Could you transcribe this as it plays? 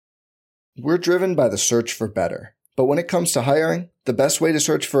We're driven by the search for better. But when it comes to hiring, the best way to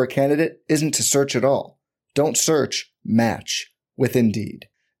search for a candidate isn't to search at all. Don't search, match with Indeed.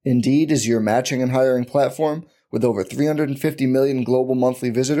 Indeed is your matching and hiring platform with over 350 million global monthly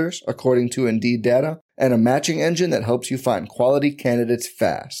visitors, according to Indeed data, and a matching engine that helps you find quality candidates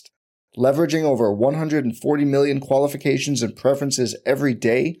fast. Leveraging over 140 million qualifications and preferences every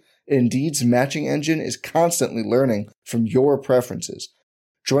day, Indeed's matching engine is constantly learning from your preferences.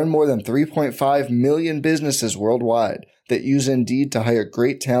 Join more than 3.5 million businesses worldwide that use Indeed to hire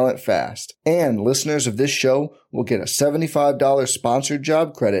great talent fast. And listeners of this show will get a $75 sponsored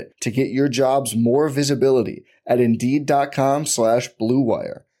job credit to get your jobs more visibility at Indeed.com/Blue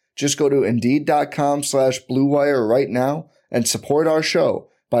Wire. Just go to Indeed.com/Blue Wire right now and support our show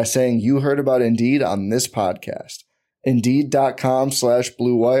by saying you heard about Indeed on this podcast.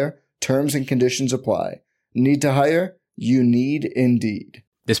 Indeed.com/Blue Wire. Terms and conditions apply. Need to hire? You need Indeed.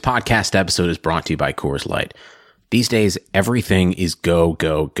 This podcast episode is brought to you by Coors Light. These days, everything is go,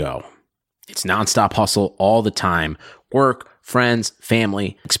 go, go. It's nonstop hustle all the time. Work, friends,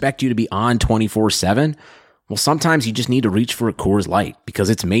 family expect you to be on 24/7. Well, sometimes you just need to reach for a Coors Light because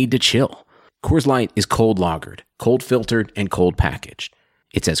it's made to chill. Coors Light is cold lagered, cold filtered, and cold packaged.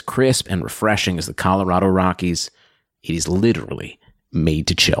 It's as crisp and refreshing as the Colorado Rockies. It is literally made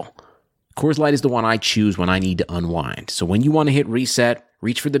to chill. Coors Light is the one I choose when I need to unwind. So when you want to hit reset,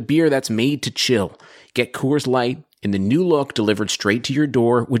 reach for the beer that's made to chill. Get Coors Light in the new look delivered straight to your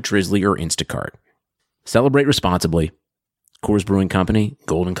door with Drizzly or Instacart. Celebrate responsibly. Coors Brewing Company,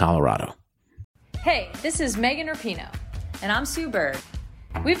 Golden, Colorado. Hey, this is Megan Rapinoe. And I'm Sue Bird.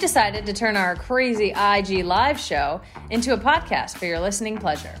 We've decided to turn our crazy IG live show into a podcast for your listening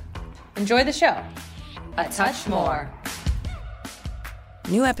pleasure. Enjoy the show. A Touch More.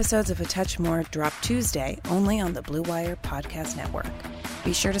 New episodes of A Touch More drop Tuesday only on the Blue Wire Podcast Network.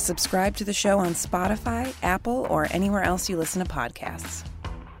 Be sure to subscribe to the show on Spotify, Apple, or anywhere else you listen to podcasts.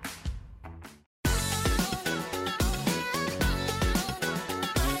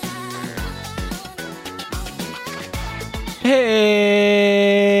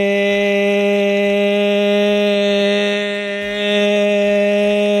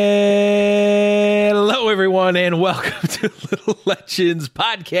 Hello, everyone, and welcome to Little Legends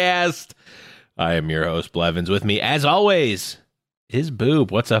Podcast. I am your host, Blevins. With me, as always, is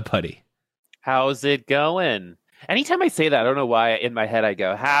Boob. What's up, buddy? How's it going? Anytime I say that, I don't know why in my head I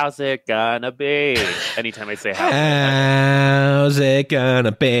go, how's it gonna be? Anytime I say how's it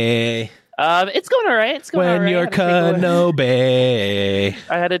gonna be? It's going all right. It's going all right. When you're Kenobi.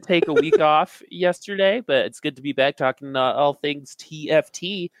 I had to take a week off yesterday, but it's good to be back talking all things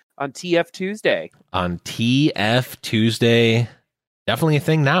TFT on TF Tuesday. On TF Tuesday. Definitely a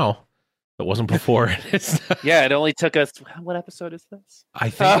thing now. It wasn't before. Yeah, it only took us... What episode is this?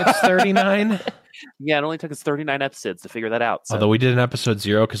 I think it's 39. Yeah, it only took us 39 episodes to figure that out. So. Although we did an episode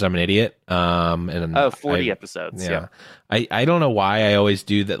 0 because I'm an idiot. 40 episodes. Yeah. I don't know why I always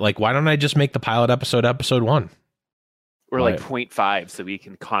do that. Like, why don't I just make the pilot episode 1? We're like 0.5, so we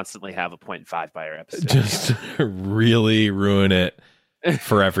can constantly have a 0.5 by our episode. Just really ruin it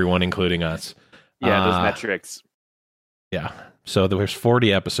for everyone, including us. Yeah, those metrics. Yeah. So there's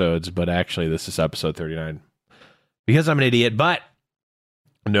 40 episodes, but actually this is episode 39 because I'm an idiot. But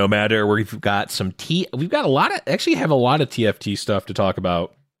no matter, we've got we've got a lot of TFT stuff to talk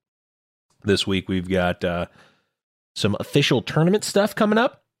about this week. We've got some official tournament stuff coming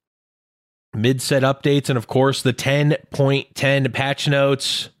up, mid-set updates, and of course the 10.10 patch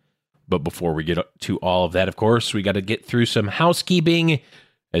notes. But before we get to all of that, of course, we got to get through some housekeeping.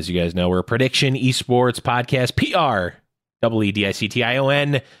 As you guys know, we're a prediction esports podcast, PR.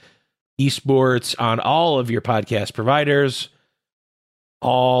 EDICTION, esports on all of your podcast providers,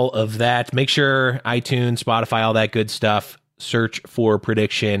 all of that. Make sure iTunes, Spotify, all that good stuff. Search for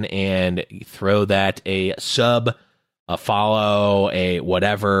prediction and throw that a sub, a follow, a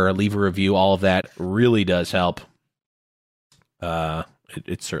whatever, leave a review. All of that really does help.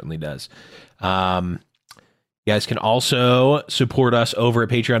 It certainly does. You guys can also support us over at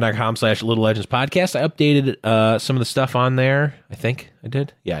patreon.com/Little Legends Podcast. I updated some of the stuff on there. I think I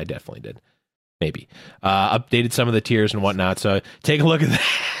did. Yeah, I definitely did. Maybe. Updated some of the tiers and whatnot. So take a look at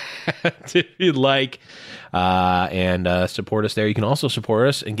that if you'd like. And support us there. You can also support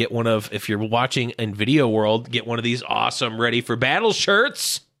us and get if you're watching in Video World, get one of these awesome Ready for Battle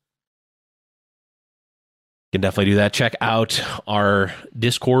shirts. You can definitely do that. Check out our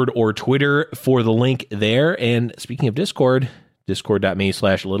Discord or Twitter for the link there. And speaking of Discord,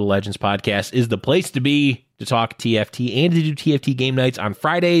 discord.me/Little Legends Podcast is the place to be to talk TFT and to do TFT game nights on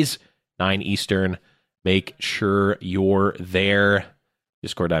Fridays, 9 Eastern. Make sure you're there.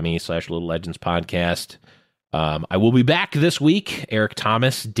 Discord.me/Little Legends Podcast. I will be back this week. Eric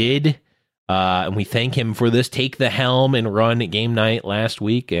Thomas did, and we thank him for this. Take the helm and run game night last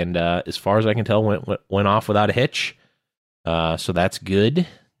week, and as far as I can tell, went off without a hitch. So that's good.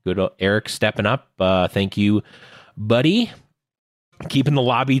 Good, Eric stepping up. Thank you, buddy. Keeping the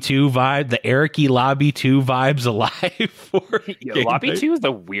Lobby 2 vibe, the Eric-y Lobby 2 vibes alive. For Lobby 2 is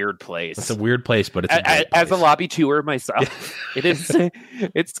a weird place. It's a weird place, but it's as a Lobby 2er myself, it's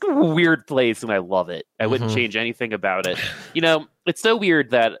a weird place, and I love it. I wouldn't change anything about it. It's so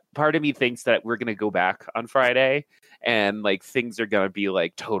weird that part of me thinks that we're going to go back on Friday, and like things are going to be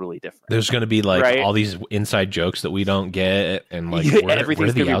like totally different. There's going to be like all these inside jokes that we don't get, and like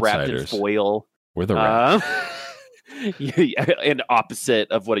everything's going to be wrapped in foil. We're the rap. And opposite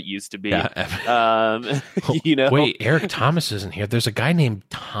of what it used to be. Wait, Eric Thomas isn't here. There's a guy named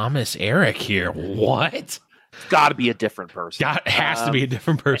Thomas Eric here. What? It's got to be a different person. Has to be a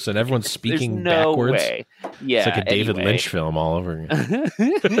different person. Everyone's speaking there's no backwards. Way. Yeah, it's like a David Lynch film all over again.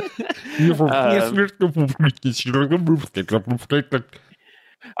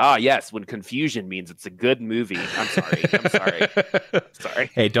 Yes, when confusion means it's a good movie. I'm sorry.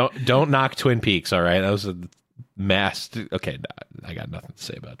 Hey, don't knock Twin Peaks, all right? That was a okay, I got nothing to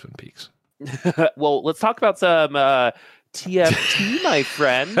say about Twin Peaks. Well, let's talk about some TFT, my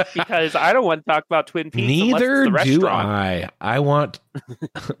friend, because I don't want to talk about Twin Peaks. Neither do I. I don't want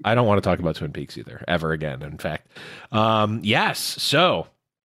to talk about Twin Peaks either, ever again. In fact, yes. So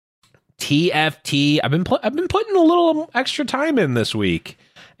TFT, I've been putting a little extra time in this week,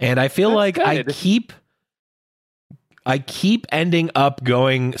 and I feel like I keep ending up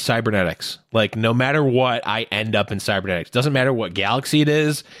going cybernetics. Like, no matter what, I end up in cybernetics. Doesn't matter what galaxy it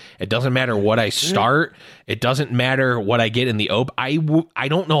is. It doesn't matter what I start. It doesn't matter what I get in the OP. I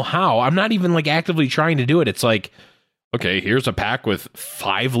don't know how. I'm not even like actively trying to do it. It's like, okay, here's a pack with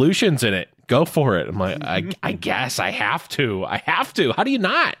 5 Lucians in it. Go for it. I'm like, I guess I have to. How do you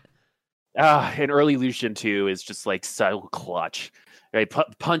not? An early Lucian 2 is just like so clutch. Right,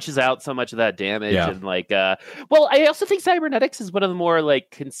 punches out so much of that damage, and like, I also think cybernetics is one of the more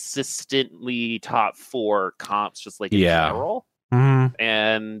like consistently top 4 comps, just like in general. Mm-hmm.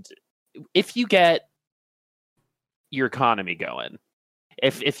 And if you get your economy going,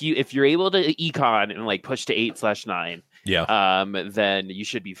 if you're able to econ and like push to 8/9, then you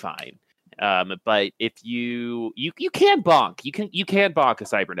should be fine. But if you can bonk, you can bonk a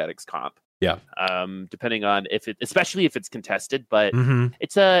cybernetics comp. Yeah. Depending on especially if it's contested, but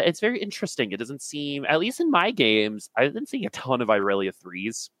it's very interesting. It doesn't seem, at least in my games, I've been seeing a ton of Irelia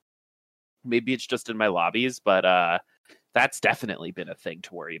 3s. Maybe it's just in my lobbies, but that's definitely been a thing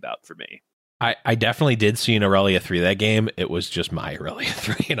to worry about for me. I definitely did see an Irelia 3 that game. It was just my Irelia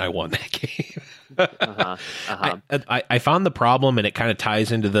 3, and I won that game. I found the problem, and it kind of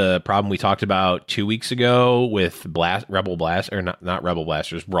ties into the problem we talked about 2 weeks ago with Rebel Blast, or not Rebel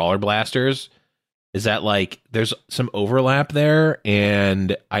Blasters, Brawler Blasters, is that like there's some overlap there,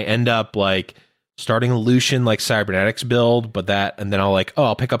 and I end up like starting a Lucian like cybernetics build, and then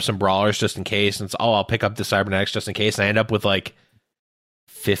I'll pick up some Brawlers just in case, and I'll pick up the cybernetics just in case, and I end up with like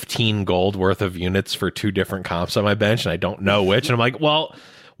 15 gold worth of units for 2 different comps on my bench, and I don't know which. And I'm like, well,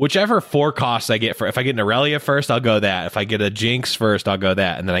 whichever 4 costs I get if I get an Irelia first, I'll go that. If I get a Jinx first, I'll go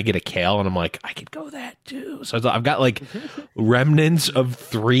that. And then I get a Kale, and I'm like, I could go that too. So I've got like remnants of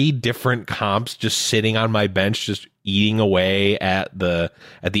 3 different comps just sitting on my bench, just eating away at the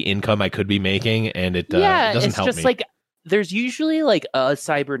income I could be making, and it doesn't help me. It's just like, there's usually like a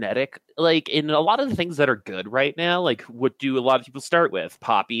cybernetic, like in a lot of the things that are good right now, like what do a lot of people start with?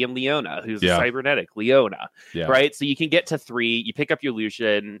 Poppy and Leona, who's a cybernetic Leona, right? So you can get to 3, you pick up your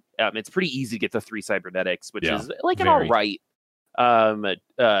Lucian. It's pretty easy to get to 3 cybernetics, which is like an all right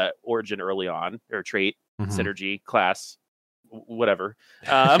origin early on, or trait, synergy, class, whatever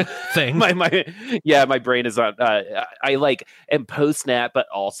thing. My brain is on. I like am post nat, but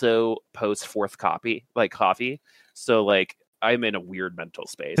also post 4th copy, like coffee. So like I'm in a weird mental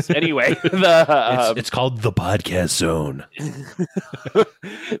space. Anyway, it's called the podcast zone.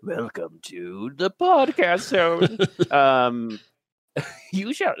 Welcome to the podcast zone.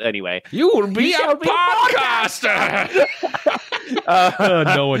 You shout anyway. You will be a podcaster.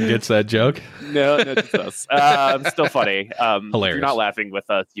 No one gets that joke. No, just us. Still funny. Hilarious. If you're not laughing with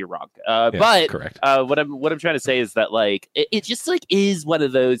us, you're wrong. But correct. What I'm trying to say is that like it just like is one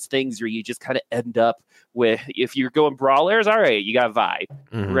of those things where you just kind of end up with, if you're going brawlers, all right, you got Vi,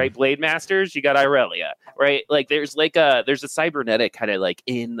 right? Blade Masters, you got Irelia, right? Like there's a cybernetic kind of like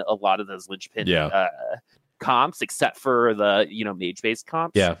in a lot of those linchpin comps, except for the mage based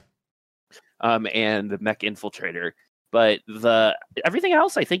comps. Yeah. And the mech infiltrator But everything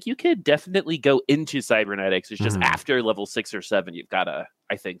else, I think you could definitely go into cybernetics. It's just after level 6 or 7, you've got to,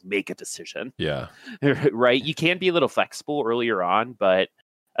 I think, make a decision. Yeah. Right? You can be a little flexible earlier on, but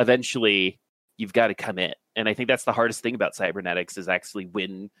eventually you've got to commit. And I think that's the hardest thing about cybernetics is actually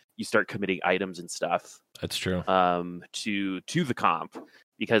when you start committing items and stuff. That's true. To the comp.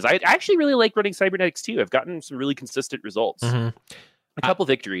 Because I actually really like running cybernetics too. I've gotten some really consistent results. A couple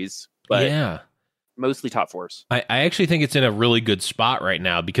victories, but yeah. Mostly top 4s. I actually think it's in a really good spot right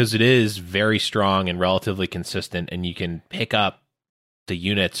now because it is very strong and relatively consistent, and you can pick up the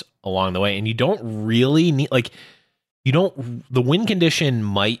units along the way, and you don't really need the win condition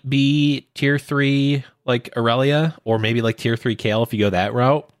might be tier 3 like Aurelia, or maybe like tier 3 Kale if you go that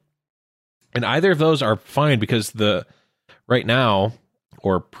route. And either of those are fine because right now,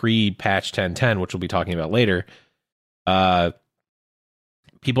 or pre-patch 10.10, which we'll be talking about later,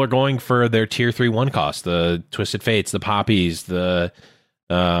 people are going for their tier 3 1 cost, the Twisted Fates, the Poppies, the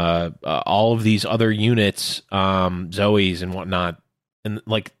all of these other units, Zoes and whatnot. And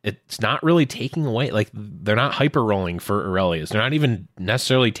like, it's not really taking away, like, they're not hyper rolling for Aurelias. They're not even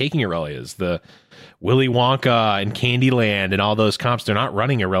necessarily taking Aurelias. The Willy Wonka and Candyland and all those comps, they're not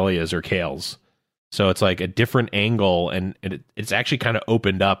running Aurelias or Kales. So it's like a different angle, and it's actually kind of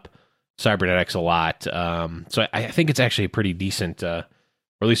opened up cybernetics a lot. So I think it's actually a pretty decent, or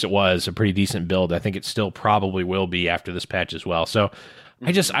at least it was a pretty decent build. I think it still probably will be after this patch as well. So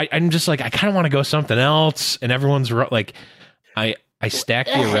I'm just like, I kind of want to go something else, and everyone's like, I stacked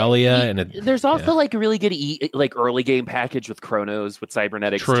the Aurelia, and there's also like a really good like early game package with Chronos with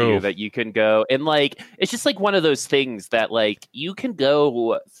cybernetics too that you can go, and like it's just like one of those things that like you can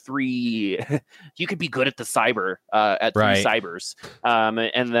go 3, you could be good at the cyber at 3 cybers,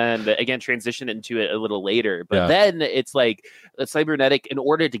 and then again transition into it a little later. But then it's like the cybernetic, in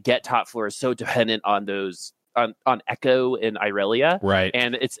order to get top floor, is so dependent on those on Echo and Irelia, right?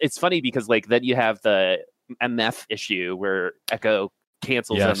 And it's funny because like then you have the MF issue where Echo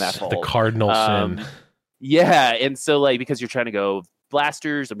cancels MF the cardinal sin. Yeah, and so like because you're trying to go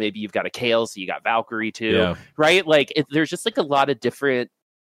blasters, or maybe you've got a Kale, so you got Valkyrie too, right? Like there's just like a lot of different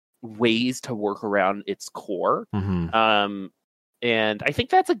ways to work around its core, and I think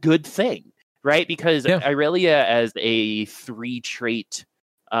that's a good thing, right? Because Irelia as a 3 trait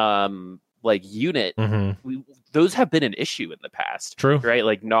like unit, those have been an issue in the past. True. Right?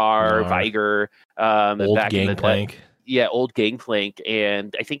 Like Gnar, Viger, old back Gangplank. Old Gangplank.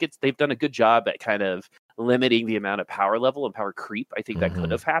 And I think they've done a good job at kind of limiting the amount of power level and power creep. I think that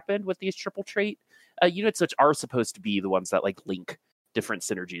could have happened with these triple trait units, which are supposed to be the ones that like link different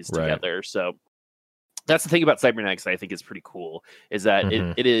synergies together. So that's the thing about cybernetics that I think is pretty cool, is that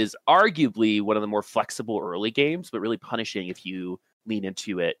it is arguably one of the more flexible early games, but really punishing if you lean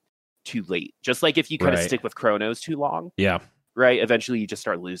into it too late. Just like if you kind of stick with Chronos too long, right, eventually you just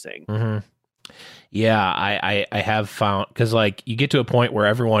start losing. I have found, because like you get to a point where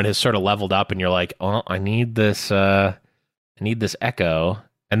everyone has sort of leveled up and you're like, oh, I need this Echo,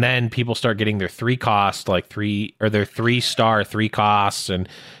 and then people start getting their 3 cost, like 3 or their 3-star 3 costs and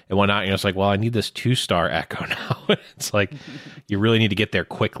whatnot, and you're just like, well, I need this 2-star Echo now. It's like you really need to get there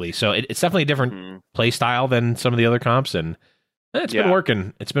quickly. So it's definitely a different play style than some of the other comps, and it's been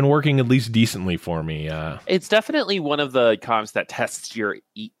working. It's been working at least decently for me. It's definitely one of the comps that tests your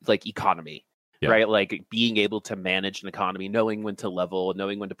economy, right? Like being able to manage an economy, knowing when to level,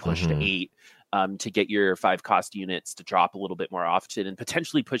 knowing when to push to 8, to get your 5 cost units to drop a little bit more often, and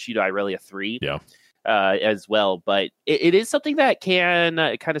potentially push you to Irelia 3 as well. But it is something that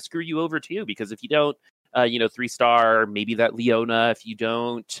can kind of screw you over too, because if you don't, 3-star, maybe that Leona, if you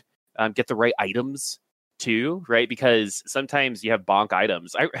don't get the right items too, right? Because sometimes you have bonk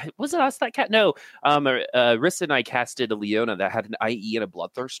items. Was it us that no, Rissa and I casted a Leona that had an IE and a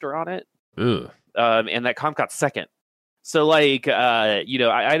Bloodthirster on it. And that comp got second. So like,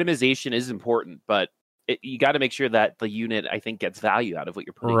 itemization is important, but you got to make sure that the unit, I think, gets value out of what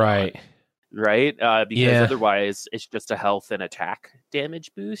you're putting on. Right? Because otherwise it's just a health and attack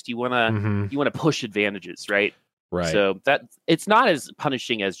damage boost. You want to push advantages, right? Right. So that it's not as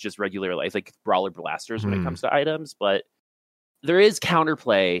punishing as just regular life, like Brawler Blasters when it comes to items, but there is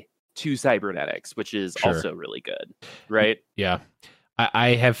counterplay to cybernetics, which is also really good, right? Yeah.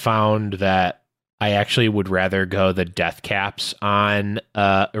 I have found that I actually would rather go the death caps on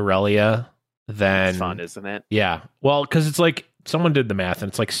Aurelia than... It's fun, isn't it? Yeah. Well, because it's like, someone did the math, and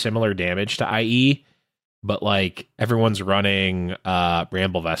it's like similar damage to IE, but like everyone's running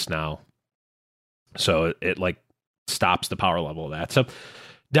Ramble Vest now. So it like stops the power level of that. So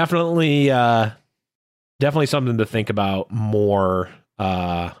definitely something to think about more.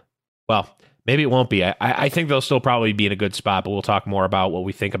 Maybe it won't be. I think they'll still probably be in a good spot, but we'll talk more about what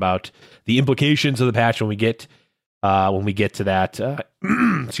we think about the implications of the patch when we get to that.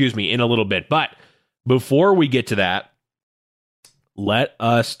 Excuse me, in a little bit. But before we get to that, let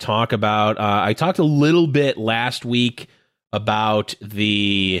us talk about. I talked a little bit last week about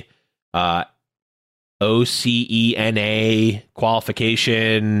the OCENA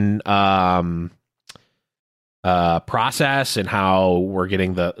qualification process and how we're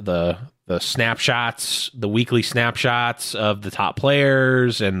getting the snapshots, the weekly snapshots of the top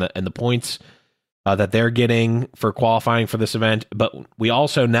players and the points that they're getting for qualifying for this event. But we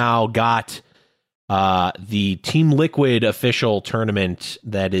also now got the Team Liquid official tournament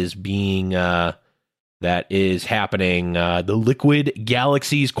that is happening. The Liquid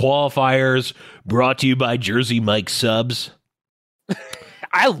Galaxies qualifiers, brought to you by Jersey Mike Subs.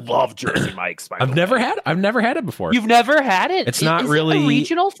 I love Jersey Mike's. I've never had it before. You've never had it? It's not is really it a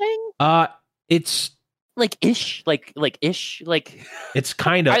regional thing. It's like ish. It's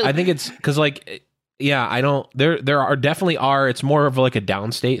kind of. I think it's because yeah. I don't. There are definitely are. It's more of like a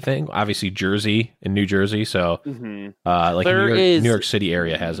downstate thing. Obviously, Jersey and New Jersey. So like New York City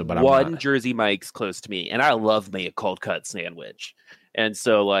area has it, but one Jersey Mike's close to me, and I love me a cold cut sandwich. And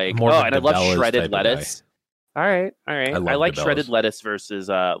so and I love shredded lettuce. All right. I like shredded lettuce versus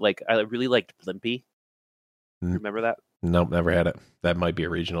I really liked Blimpie. Remember that? Nope, never had it. That might be a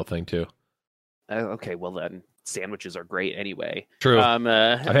regional thing too. Okay, well then sandwiches are great anyway. True. I've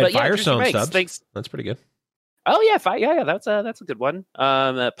had Firestone subs. Thanks. That's pretty good. Oh yeah, that's a good one.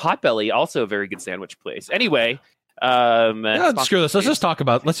 Potbelly, also a very good sandwich place. Anyway, screw this. Let's just talk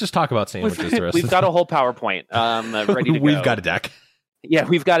about sandwiches. The rest we've got a whole PowerPoint ready to go. We've got a deck. Yeah,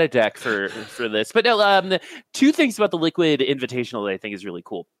 we've got a deck for this. But no, two things about the Liquid Invitational that I think is really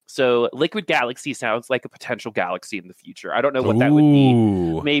cool. So Liquid Galaxy sounds like a potential galaxy in the future. I don't know what that would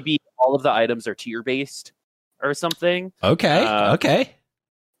be. Maybe all of the items are tier-based or something. Okay.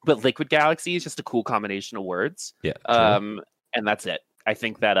 But Liquid Galaxy is just a cool combination of words. Yeah. And that's it. I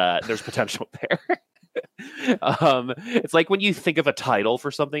think that there's potential there. It's like when you think of a title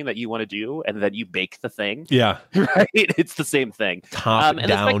for something that you want to do and then you bake the thing. Yeah. Right? It's the same thing.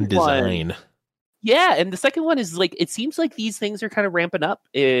 Top-down design. Yeah, and the second one is it seems like these things are kind of ramping up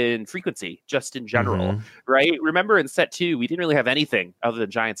in frequency, just in general, right? Remember in set 2, we didn't really have anything other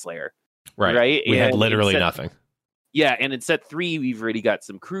than Giant Slayer. Right? We had literally nothing. Yeah, and in set 3, we've already got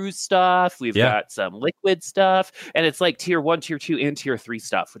some cruise stuff. We've got some liquid stuff, and it's like tier 1, tier 2, and tier 3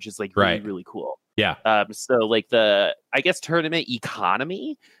 stuff, which is really, really cool. Yeah. So the tournament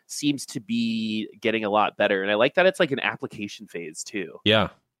economy seems to be getting a lot better, and I like that it's like an application phase too. Yeah.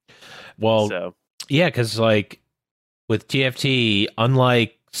 Well, yeah, because with TFT,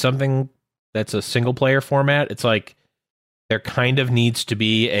 unlike something that's a single player format, it's like there kind of needs to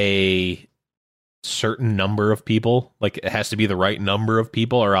be a certain number of people. Like it has to be the right number of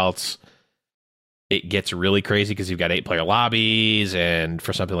people, or else it gets really crazy because you've got 8-player lobbies, and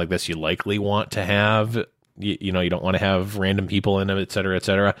for something like this, you likely want to have you don't want to have random people in them, et cetera, et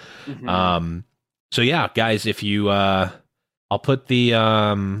cetera. So yeah, guys, if you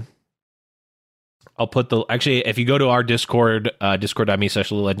actually, if you go to our Discord,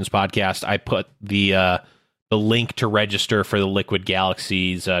 discord.me/Legends podcast, I put the link to register for the Liquid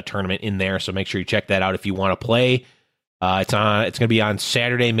Galaxies tournament in there. So make sure you check that out if you want to play. It's going to be on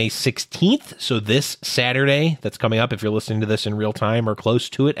Saturday, May 16th. So this Saturday that's coming up, if you're listening to this in real time or close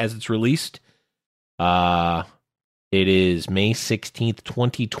to it as it's released, it is May 16th,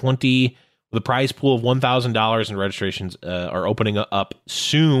 2020. The prize pool of $1,000 and registrations are opening up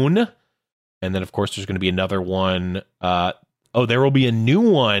soon. And then, of course, there's going to be another one. There will be a new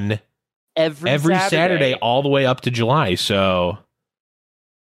one every Saturday all the way up to July. So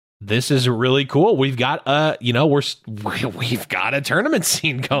this is really cool. We've got we've got a tournament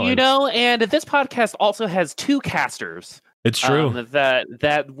scene going. And this podcast also has 2 casters. It's true.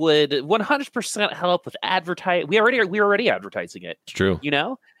 That would 100% help with advertise. We're already advertising it. It's true.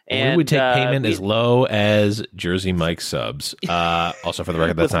 And we would take payment as low as Jersey Mike subs. Also, for the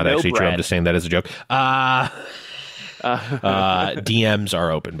record, that's not actually true. I'm just saying that as a joke. DMs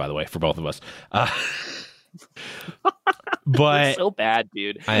are open, by the way, for both of us. But we're so bad,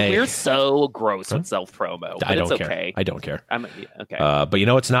 dude. We're so gross with self promo. I don't care. Okay. I don't care. Okay. But you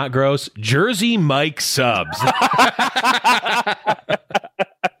know what's not gross? Jersey Mike subs.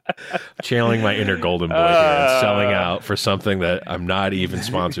 Channeling my inner golden boy here and selling out for something that I'm not even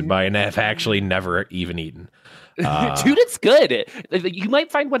sponsored by and have actually never even eaten. Dude, it's good. You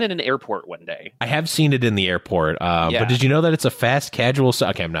might find one in an airport one day. I have seen it in the airport. But did you know that it's a fast casual?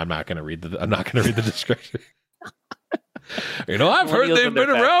 Okay, I'm not going to read the description. I've heard Millennials they've and their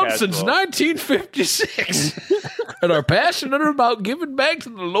been fat around since casual. 1956 and are passionate about giving back to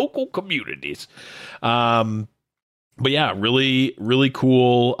the local communities. But yeah, really, really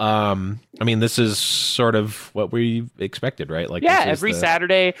cool. This is sort of what we expected, right? Like, yeah, every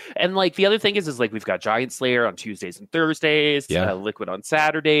Saturday. And like the other thing is like we've got Giant Slayer on Tuesdays and Thursdays, Yeah. Liquid on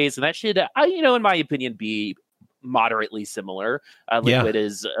Saturdays, and that should, in my opinion, be moderately similar. Liquid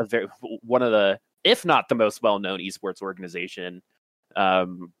is one of the, if not the most well-known esports organization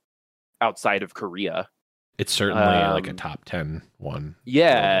outside of Korea. It's certainly like a top 10 one.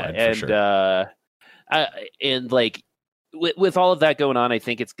 Yeah, and sure. And like with all of that going on, I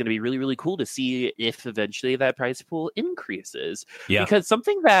think it's going to be really, really cool to see if eventually that prize pool increases. Yeah. Because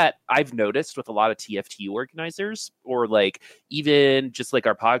something that I've noticed with a lot of TFT organizers, or like even just like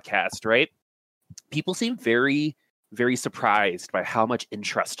our podcast, right? People seem very, very surprised by how much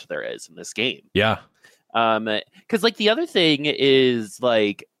interest there is in this game. Yeah. Because like the other thing is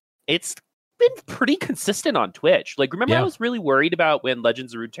like it's been pretty consistent on Twitch. Like, remember, I was really worried about when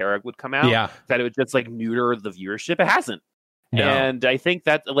Legends of Runeterra would come out, that it would just like neuter the viewership. It hasn't. No. And I think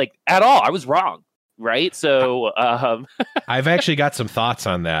that like at all, I was wrong. Right. So I've actually got some thoughts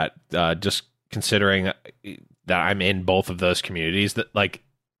on that. Just considering that I'm in both of those communities, that like,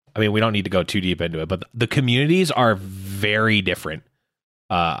 we don't need to go too deep into it, but the communities are very different.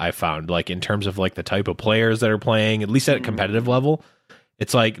 I found, like, in terms of like the type of players that are playing, at least at a competitive level.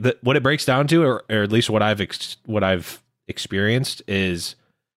 It's like what it breaks down to, or at least what I've experienced, is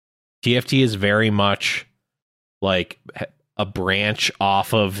TFT is very much like a branch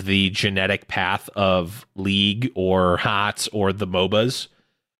off of the genetic path of League or HOTS or the MOBAs,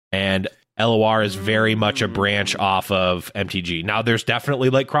 and LOR is very much a branch off of MTG. Now, there's definitely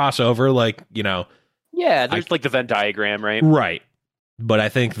like crossover, like, yeah, there's like the Venn diagram, right? Right, but I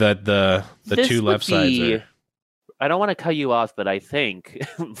think that the two left sides are. I don't want to cut you off, but I think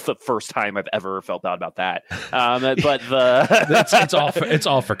the first time I've ever felt bad about that. But it's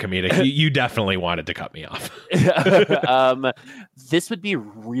all for comedic. You definitely wanted to cut me off. This would be a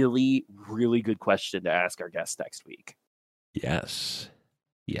really, really good question to ask our guest next week. Yes.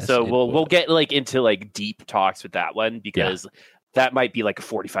 So we'll get like into like deep talks with that one, because that might be like a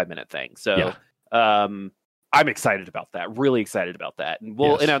 45-minute thing. So I'm excited about that. Really excited about that. And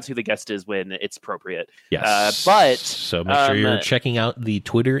we'll announce who the guest is when it's appropriate. Yes. So make sure you're checking out the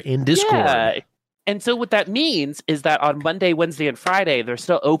Twitter and Discord. Yeah. And so what that means is that on Monday, Wednesday, and Friday, there's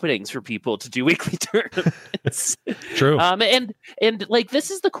still openings for people to do weekly tournaments. True. And like, this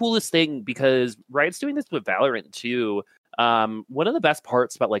is the coolest thing, because Riot's doing this with Valorant too. One of the best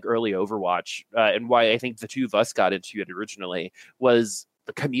parts about like early Overwatch, and why I think the two of us got into it originally, was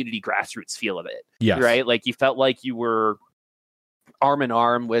the community grassroots feel of it. Yes. Right? Like, you felt like you were arm in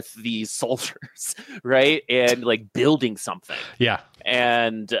arm with these soldiers, right? And like building something. Yeah.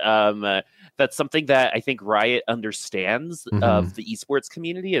 And that's something that I think Riot understands of the esports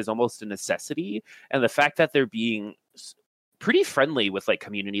community as almost a necessity. And the fact that they're being pretty friendly with like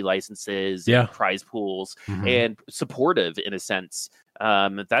community licenses, and prize pools, and supportive in a sense,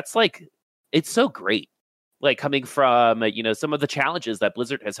 that's like, it's so great. Like, coming from some of the challenges that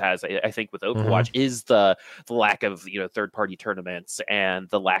Blizzard has I think with Overwatch is the lack of third party tournaments and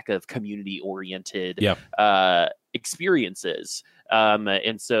the lack of community oriented experiences.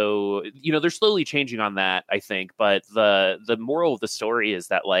 And so they're slowly changing on that, I think. But the moral of the story is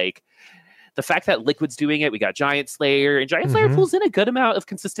that, like, the fact that Liquid's doing it, we got Giant Slayer, and Giant Slayer pulls in a good amount of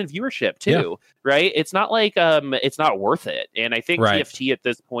consistent viewership too, right? It's not like it's not worth it. And I think TFT at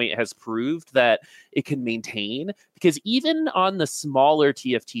this point has proved that it can maintain, because even on the smaller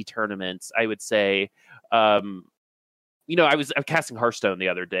TFT tournaments, I would say, I was casting Hearthstone the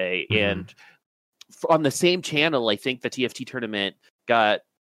other day, and on the same channel, I think the TFT tournament got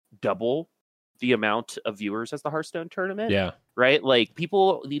double the amount of viewers as the Hearthstone tournament. Yeah. Right? Like,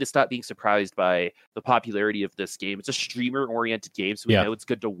 people need to stop being surprised by the popularity of this game. It's a streamer-oriented game, so we know it's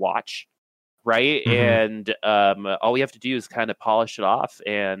good to watch, right? And all we have to do is kind of polish it off,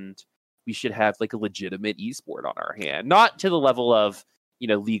 and we should have like a legitimate esport on our hand. Not to the level of,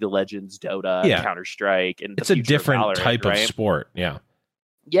 League of Legends, Dota, Counter-Strike, and it's a different type of sport. Yeah.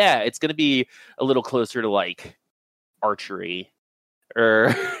 Yeah, it's going to be a little closer to like archery. Or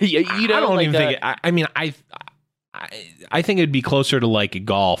I don't like even think. I think it'd be closer to like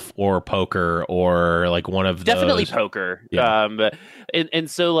golf or poker or like one of those. Definitely poker. Yeah.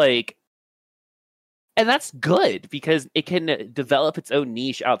 And so like, and that's good, because it can develop its own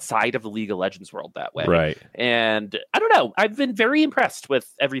niche outside of the League of Legends world that way. Right. And I don't know. I've been very impressed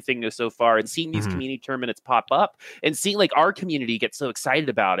with everything so far, and seeing these community tournaments pop up, and seeing like our community get so excited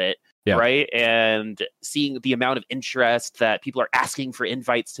about it. right? And seeing the amount of interest that people are asking for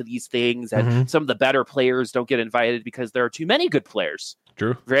invites to these things, and some of the better players don't get invited because there are too many good players.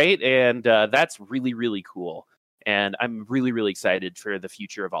 True. Right? And that's really, really cool. And I'm really, really excited for the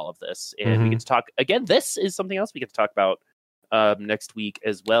future of all of this. And we get to talk again. This is something else we get to talk about next week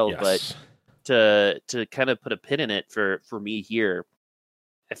as well. Yes. But to kind of put a pin in it for me here,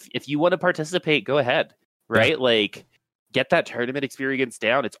 if you want to participate, go ahead. Right? Like, get that tournament experience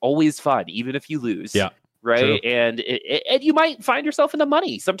down. It's always fun, even if you lose. Yeah. Right. True. And and you might find yourself in the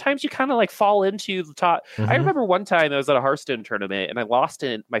money. Sometimes you kind of like fall into the top. I remember one time I was at a Hearthstone tournament and I lost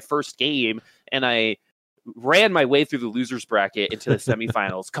in my first game, and I ran my way through the losers bracket into the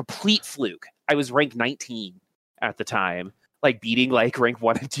semifinals. Complete fluke. I was ranked 19 at the time, like beating like rank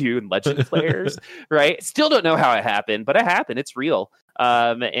 1 and 2 and legend players. Right. Still don't know how it happened, but it happened. It's real.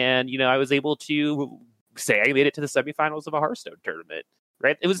 And I was able to say I made it to the semifinals of a Hearthstone tournament.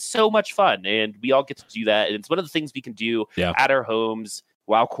 Right. It was so much fun, and we all get to do that. And it's one of the things we can do at our homes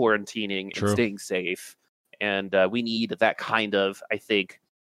while quarantining and staying safe. And we need that kind of, I think,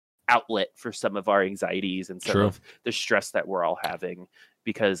 outlet for some of our anxieties and some of the stress that we're all having,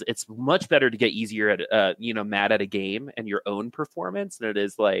 because it's much better to get easier at, mad at a game and your own performance than it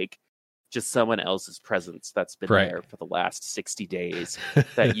is like just someone else's presence that's been there for the last 60 days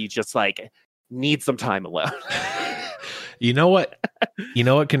that you just like need some time alone. You know what? You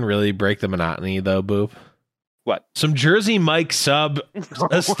know what can really break the monotony, though, Boop? What? Some Jersey Mike sub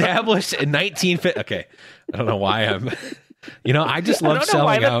established in 1950. Okay, I don't know why I'm. I just love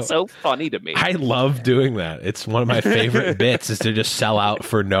selling out. That's so funny to me. I love doing that. It's one of my favorite bits is to just sell out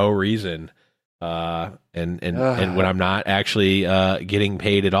for no reason, and when I'm not actually getting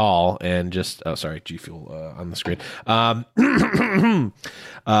paid at all, and just G Fuel on the screen.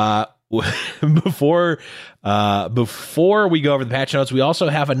 Before we go over the patch notes, we also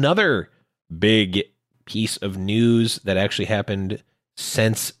have another big piece of news that actually happened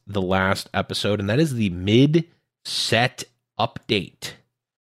since the last episode, and that is the mid-set update,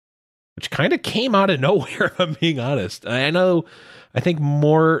 which kind of came out of nowhere, if I'm being honest. I think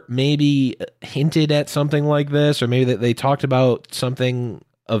more maybe hinted at something like this, or maybe that they talked about something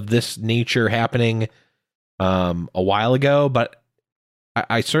of this nature happening a while ago, but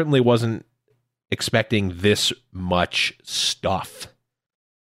I certainly wasn't expecting this much stuff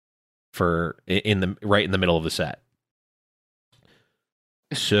in the middle of the set.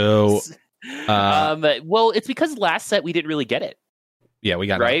 So, well, it's because last set we didn't really get it. Yeah, we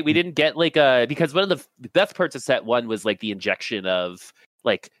got right. We didn't get because one of the best parts of set 1 was like the injection of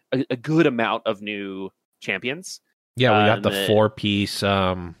like a good amount of new champions. Yeah, we got the 4-piece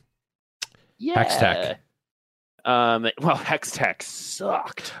Hex Tech. Well, Hex Tech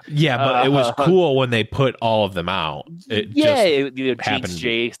sucked. Yeah, but it was cool when they put all of them out. Jinx,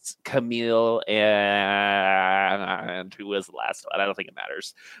 Jace, Camille, and who was the last one? I don't think it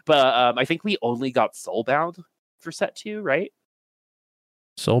matters. But I think we only got Soulbound for set 2, right?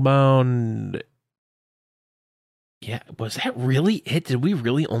 Soulbound. Yeah, was that really it? Did we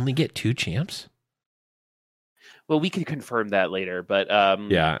really only get 2 champs? Well, we can confirm that later, but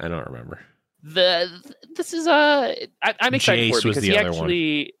yeah, I don't remember. This is I'm excited Jace for it because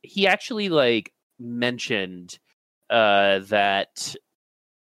he actually like mentioned that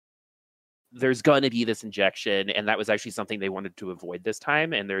there's going to be this injection, and that was actually something they wanted to avoid this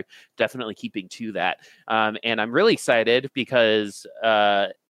time, and they're definitely keeping to that. And I'm really excited because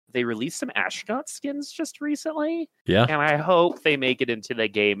they released some astronaut skins just recently. Yeah, and I hope they make it into the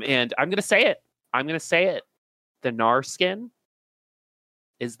game. And I'm gonna say it. The Gnar skin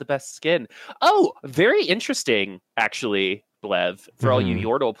is the best skin. Oh, very interesting, actually, Blev, for all you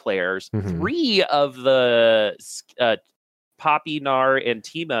Yordle players. 3 of the Poppy, Gnar, and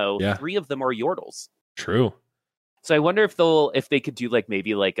Teemo, 3 of them are Yordles. True. So I wonder if they could do like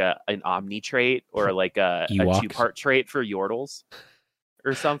maybe like an Omni trait or like a 2-part trait for Yordles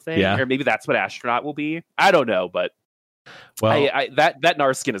or something. Yeah. Or maybe that's what Astronaut will be. I don't know, but that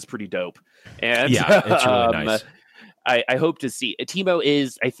Gnar skin is pretty dope. And yeah, it's really nice. I hope to see Teemo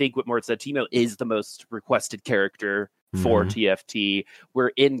is, I think what Mort said, Teemo is the most requested character for TFT. We're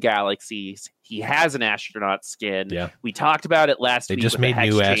in Galaxies. He has an astronaut skin. Yeah. We talked about it last week. They just made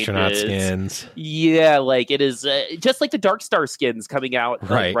new astronaut skins. Yeah, like it is just like the Dark Star skins coming out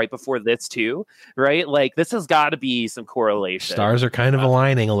right before this too, right? Like this has got to be some correlation. Stars are kind of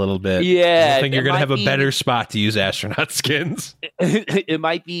aligning a little bit. Yeah. I think you're going to have a better spot to use astronaut skins. It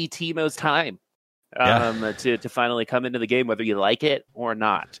might be Teemo's time. To finally come into the game, whether you like it or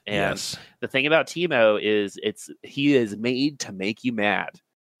not. And the thing about Teemo is he is made to make you mad.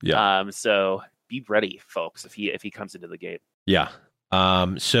 Yeah. So be ready, folks, if he comes into the game. Yeah.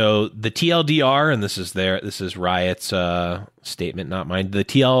 So the TLDR, and this is Riot's statement, not mine. The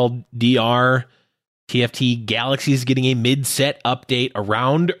TLDR TFT Galaxy is getting a mid-set update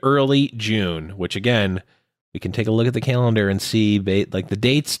around early June, which again, we can take a look at the calendar and see like the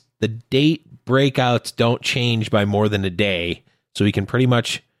date breakouts don't change by more than a day. So we can pretty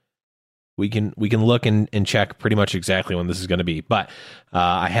much we can look and check pretty much exactly when this is going to be. But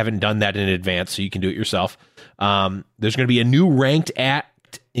I haven't done that in advance, so you can do it yourself. There's going to be a new ranked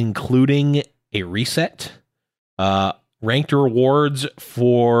act, including a reset. Ranked rewards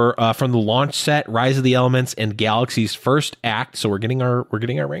for from the launch set, Rise of the Elements, and Galaxy's first act. So we're getting our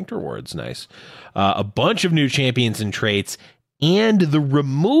ranked rewards. Nice. A bunch of new champions and traits, and the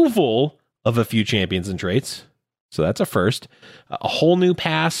removal of a few champions and traits. So that's a first. A whole new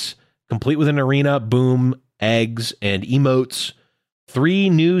pass, complete with an arena, boom, eggs, and emotes. 3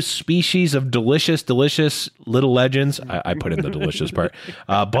 new species of delicious little legends. I put in the delicious part.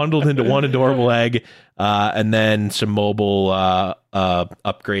 Bundled into one adorable egg, and then some mobile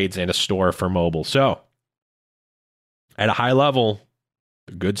upgrades and a store for mobile. So, at a high level,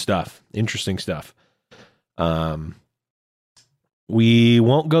 good stuff. Interesting stuff. We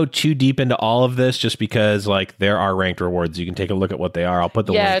won't go too deep into all of this just because like there are ranked rewards. You can take a look at what they are. I'll put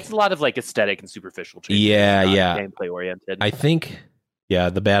the link. It's a lot of like aesthetic and superficial changes. Yeah. Gameplay oriented. I think,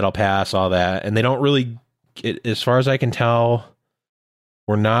 the battle pass, all that. And they don't really, as far as I can tell,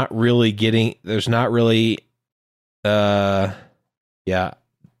 we're not really getting, there's not really, they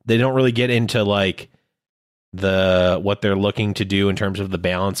don't really get into like what they're looking to do in terms of the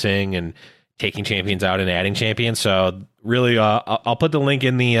balancing and taking champions out and adding champions. So really, I'll put the link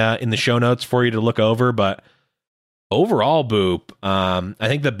in the show notes for you to look over. But overall, Boop, I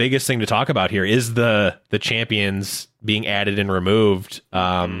think the biggest thing to talk about here is the champions being added and removed.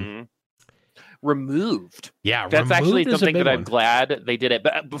 Removed. Yeah, that's actually something that I'm one. glad they did it.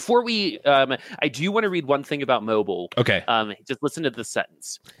 But before we, I do want to read one thing about mobile. Okay. Just listen to this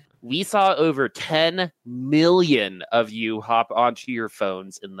sentence. We saw over 10 million of you hop onto your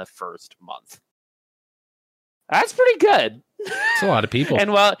phones in the first month. That's pretty good. It's a lot of people.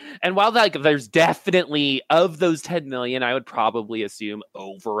 and while like there's definitely of those 10 million, I would probably assume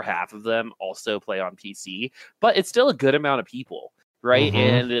over half of them also play on PC, but it's still a good amount of people, right?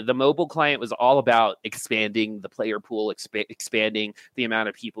 Mm-hmm. And the mobile client was all about expanding the player pool, expanding the amount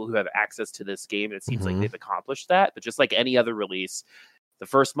of people who have access to this game. And it seems like they've accomplished that. But just like any other release, the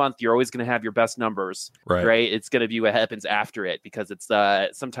first month, you're always going to have your best numbers, right? It's going to be what happens after it because it's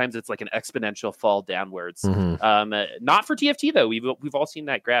sometimes it's like an exponential fall downwards. Not for TFT though. We've all seen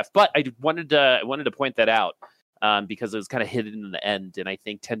that graph, but I wanted to point that out because it was kind of hidden in the end, and I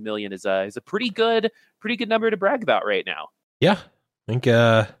think 10 million is a pretty good number to brag about right now. Yeah, I think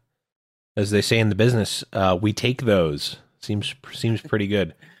as they say in the business, we take those. Seems pretty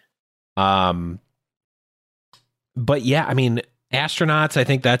good. But yeah, I mean. Astronauts, I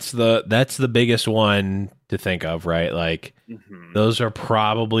think that's the biggest one to think of, right? Like those are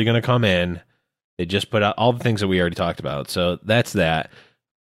probably going to come in. They just put out all the things that we already talked about. So that's that.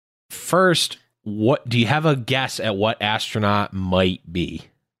 First, what do you have a guess at what astronaut might be?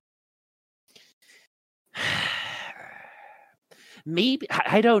 Maybe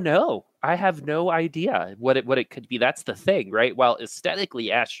I don't know. I have no idea what it could be. That's the thing, right? While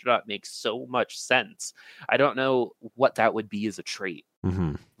aesthetically, astronaut makes so much sense, I don't know what that would be as a trait,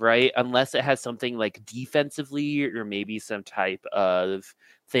 right? Unless it has something like defensively, or maybe some type of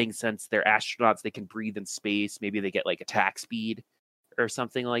thing. Since they're astronauts, they can breathe in space. Maybe they get like attack speed or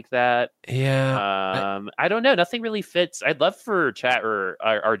something like that. Yeah. I don't know. Nothing really fits. I'd love for chat or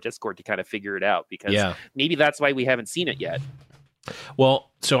our Discord to kind of figure it out because maybe that's why we haven't seen it yet.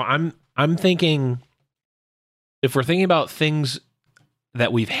 Well, so I'm thinking if we're thinking about things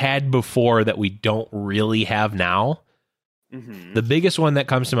that we've had before that we don't really have now, the biggest one that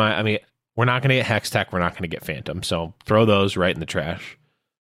comes to mind, I mean, we're not going to get Hex Tech, we're not going to get Phantom, so throw those right in the trash.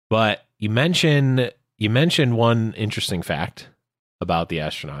 But you mentioned one interesting fact about the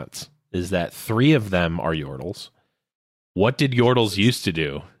astronauts is that 3 of them are Yordles. What did Yordles used to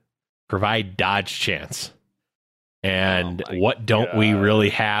do? Provide dodge chance. And what don't we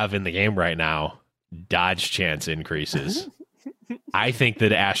really have in the game right now? Dodge chance increases. I think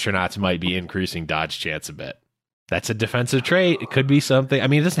that astronauts might be increasing dodge chance a bit. That's a defensive trait. It could be something. I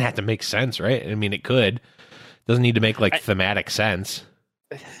mean, it doesn't have to make sense, right? I mean, it could. It doesn't need to make like thematic sense.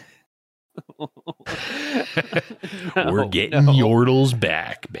 We're getting Yordles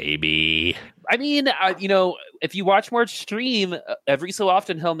back, baby. I mean, if you watch Mort stream, every so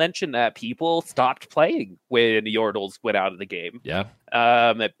often he'll mention that people stopped playing when Yordles went out of the game. Yeah.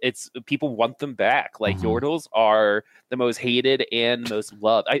 It's people want them back. Like Mhm. Yordles are the most hated and most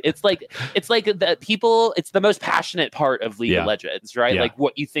loved. It's like the people. It's the most passionate part of League of Legends, right? Yeah. Like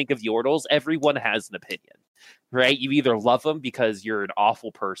what you think of Yordles, everyone has an opinion, right? You either love them because you're an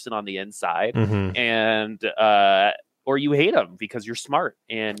awful person on the inside, Mhm. and or you hate them because you're smart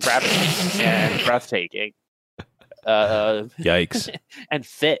and gravitate and breathtaking. Yikes. And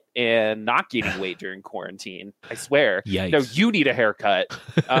fit and not gaining weight during quarantine. I swear. Yikes. No, you need a haircut.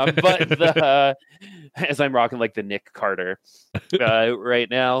 But as I'm rocking like the Nick Carter right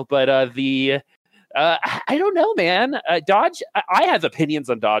now. But I don't know, man. Dodge. I have opinions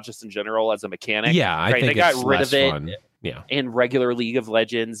on Dodge just in general as a mechanic. Yeah, I think they got it's rid less of it. fun. Yeah. In regular League of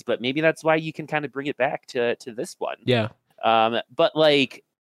Legends, but maybe that's why you can kind of bring it back to this one. Yeah. But like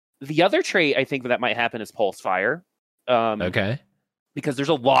the other trait I think that might happen is Pulse Fire. Okay. Because there's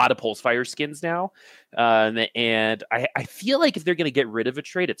a lot of Pulse Fire skins now. And I feel like if they're going to get rid of a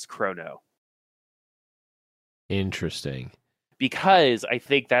trait, it's Chrono. Interesting. Because I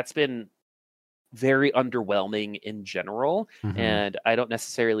think that's been very underwhelming in general. Mhm. And I don't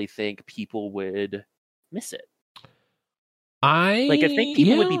necessarily think people would miss it. I think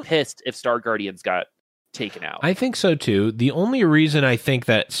people would be pissed if Star Guardians got taken out. I think so too. The only reason I think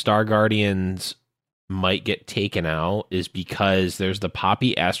that Star Guardians might get taken out is because there's the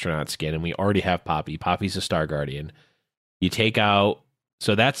Poppy astronaut skin, and we already have Poppy. Poppy's a Star Guardian. You take out,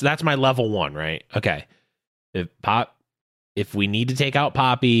 so that's my level 1, right? Okay. If we need to take out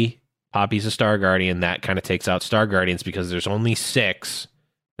Poppy, Poppy's a Star Guardian. That kind of takes out Star Guardians because there's only 6.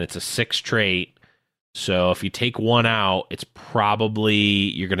 And it's a 6 trait. So if you take one out, it's probably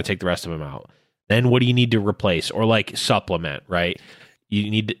you're going to take the rest of them out. Then what do you need to replace or like supplement, right?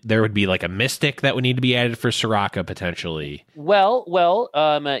 There would be like a Mystic that would need to be added for Soraka potentially. Well,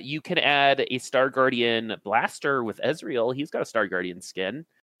 you can add a Star Guardian Blaster with Ezreal. He's got a Star Guardian skin,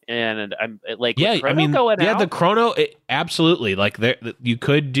 and I'm like, the Chrono, absolutely. Like you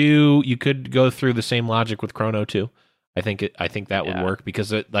could go through the same logic with Chrono too. I think that would work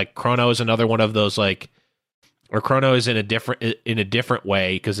because like Chrono is another one of those like, or Chrono is in a different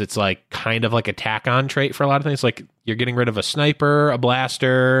way because it's like kind of like a tack on trait for a lot of things. Like you're getting rid of a sniper, a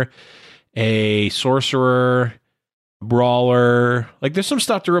blaster, a sorcerer, brawler. Like there's some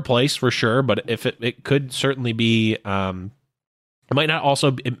stuff to replace for sure, but if it could certainly be, it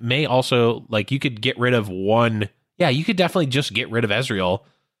may also like you could get rid of one. Yeah, you could definitely just get rid of Ezreal.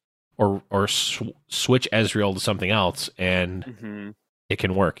 Or switch Ezreal to something else, and it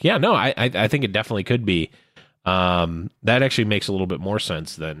can work. Yeah, no, I think it definitely could be. That actually makes a little bit more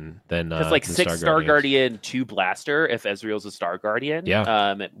sense than because like 6 Star Guardian, 2 Blaster. If Ezreal's a Star Guardian,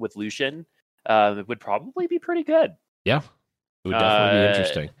 with Lucian, it would probably be pretty good. Yeah, it would definitely be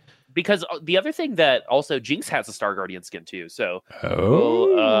interesting. Because the other thing that also Jinx has a Star Guardian skin too. So,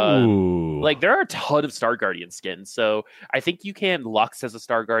 like there are a ton of Star Guardian skins. So I think you can. Lux has a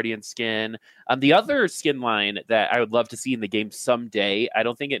Star Guardian skin. The other skin line that I would love to see in the game someday, I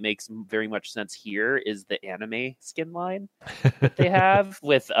don't think it makes very much sense here, is the anime skin line that they have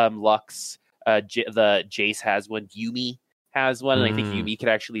with Lux. The Jace has one. Yumi has one, and I think Yumi could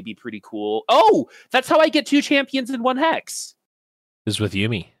actually be pretty cool. Oh, that's how I get 2 champions in 1 hex. Is with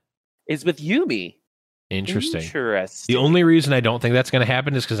Yumi. Interesting. The only reason I don't think that's going to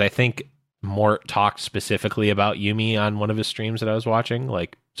happen is because I think Mort talked specifically about Yumi on one of his streams that I was watching.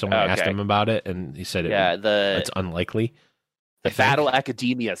 Like someone asked him about it, and he said it's unlikely. The Battle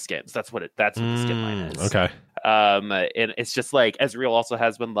Academia skins. That's what the skin line is. Okay. And it's just like Ezreal also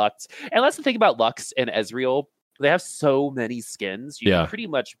has one Lux, and that's the thing about Lux and Ezreal. They have so many skins. You can pretty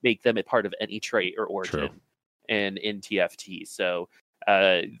much make them a part of any trait or origin in TFT. So.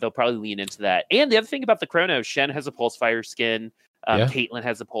 They'll probably lean into that. And the other thing about the Chrono, Shen has a Pulse Fire skin. Caitlyn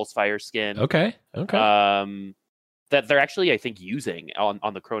has a Pulse Fire skin. Okay. That they're actually, I think, using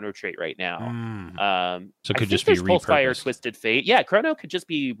on the Chrono trait right now. So it could just be repurposed. Pulse Fire, Twisted Fate. Yeah, Chrono could just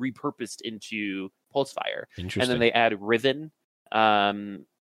be repurposed into Pulse Fire. Interesting. And then they add Riven.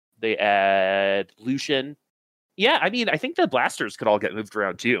 They add Lucian. Yeah, I mean, I think the blasters could all get moved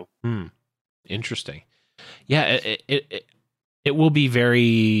around too. Interesting. Yeah, it will be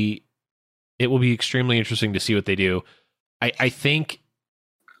extremely interesting to see what they do. I think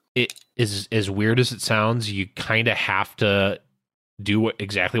it is as weird as it sounds. You kind of have to do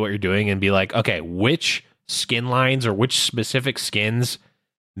exactly what you're doing and be like, okay, which skin lines or which specific skins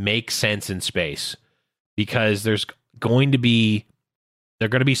make sense in space? Because they're going to be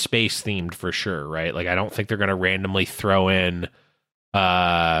space themed for sure, right? Like I don't think they're going to randomly throw in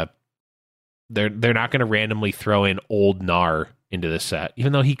they're not going to randomly throw in old Nar into the set,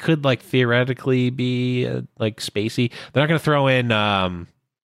 even though he could like theoretically be like spacey. They're not going to throw in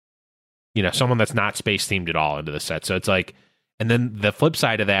someone that's not space themed at all into the set. So it's like, and then the flip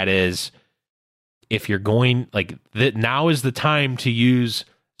side of that is, if you're going like now is the time to use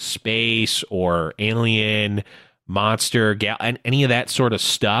space or alien, monster, and any of that sort of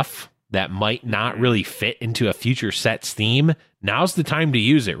stuff that might not really fit into a future set's theme. Now's the time to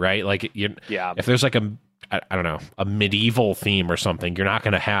use it, right? Like, if there's like I don't know, a medieval theme or something, you're not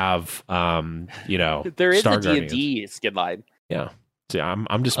going to have, there is Star a D&D skin line. Yeah. See,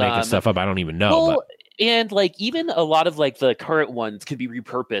 I'm just making stuff up. I don't even know. Well, and like even a lot of like the current ones could be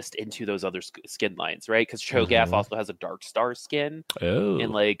repurposed into those other skin lines, right? Because Cho'Gath also has a Dark Star skin. Oh.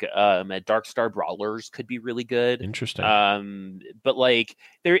 And like Dark Star Brawlers could be really good. Interesting. But like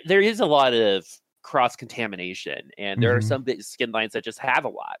there is a lot of cross contamination, and there are some skin lines that just have a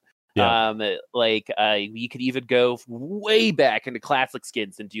lot. Yeah. You could even go way back into classic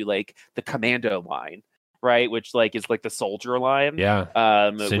skins and do like the Commando line, right? Which like is like the soldier line. Yeah.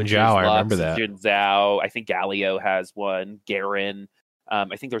 Xin Zhao, I remember that. Jin Zhao. I think Galio has one. Garen.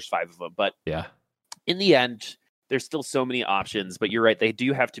 I think there's 5 of them. But yeah, in the end, there's still so many options. But you're right; they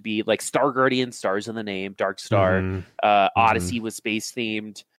do have to be like Star Guardian. Stars in the name. Dark Star. Odyssey was space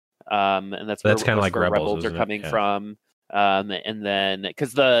themed, and that's kind of like Rebels are coming from. And then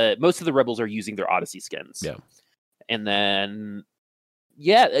because most of the Rebels are using their Odyssey skins. Yeah. And then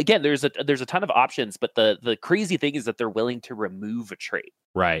again, there's a ton of options, but the crazy thing is that they're willing to remove a trait,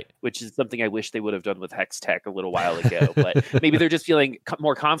 right? Which is something I wish they would have done with Hex Tech a little while ago. But maybe they're just feeling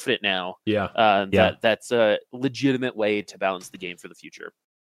more confident now. Yeah. That's a legitimate way to balance the game for the future.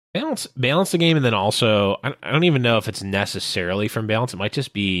 Balance the game, and then also I don't even know if it's necessarily from balance. It might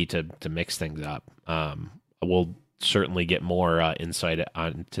just be to mix things up. We'll certainly get more insight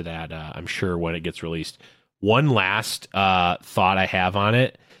onto that, I'm sure, when it gets released. One last thought I have on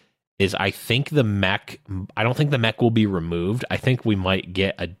it is I don't think the mech will be removed. I think we might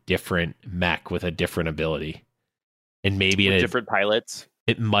get a different mech with a different ability. And maybe different pilots.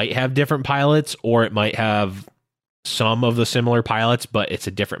 It might have different pilots, or it might have some of the similar pilots, but it's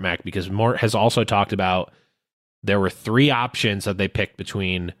a different mech, because Mort has also talked about there were 3 options that they picked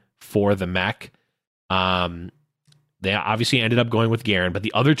between for the mech. They obviously ended up going with Garen, but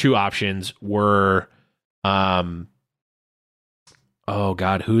the other 2 options were, oh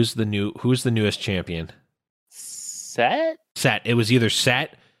God, who's the newest champion? Set. It was either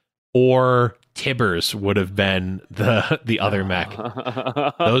Set or Tibbers would have been the other mech.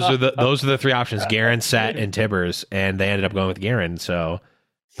 Those are the 3 options: Garen, Set, and Tibbers, and they ended up going with Garen. So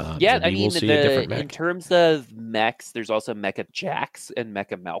I mean, we'll see a different mech. In terms of mechs, there's also Mecha Jax and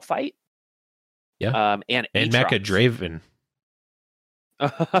Mecha Malphite. Yeah, and Mecha Draven.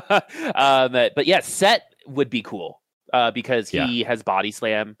 But yeah, Set would be cool because he has Body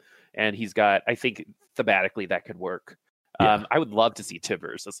Slam, and he's got, I think thematically that could work. I would love to see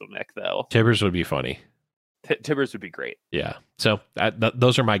Tibbers as a mech, though. Tibbers would be funny. Tibbers would be great. Yeah. So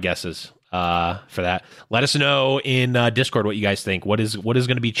those are my guesses for that. Let us know in Discord what you guys think. What is going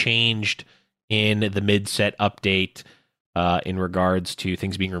to be changed in the mid-set update in regards to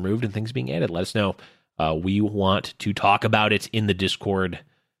things being removed and things being added? Let us know. We want to talk about it in the Discord,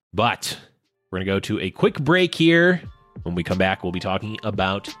 but we're going to go to a quick break here. When we come back, we'll be talking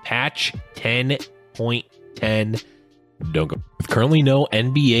about patch 10.10. Don't go. With currently no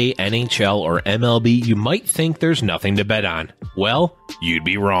NBA, NHL, or MLB, you might think there's nothing to bet on. Well, you'd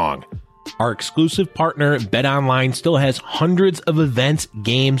be wrong. Our exclusive partner, BetOnline, still has hundreds of events,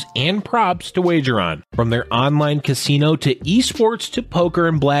 games, and props to wager on. From their online casino to esports to poker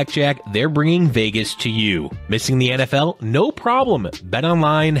and blackjack, they're bringing Vegas to you. Missing the NFL? No problem.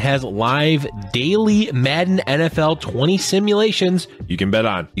 BetOnline has live daily Madden NFL 20 simulations you can bet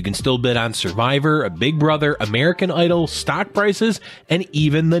on. You can still bet on Survivor, Big Brother, American Idol, stock prices, and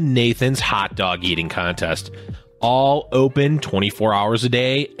even the Nathan's hot dog eating contest. All open 24 hours a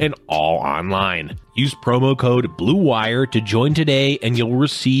day and all online. Use promo code BLUEWIRE to join today and you'll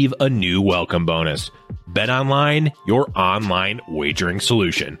receive a new welcome bonus. BetOnline, your online wagering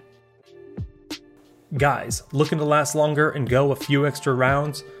solution. Guys, looking to last longer and go a few extra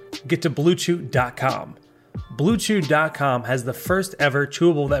rounds? Get to BlueChew.com. BlueChew.com has the first ever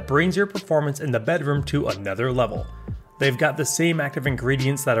chewable that brings your performance in the bedroom to another level. They've got the same active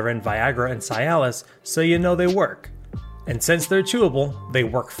ingredients that are in Viagra and Cialis, so you know they work. And since they're chewable, they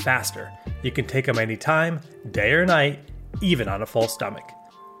work faster. You can take them anytime, day or night, even on a full stomach.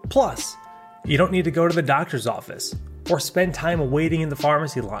 Plus, you don't need to go to the doctor's office or spend time waiting in the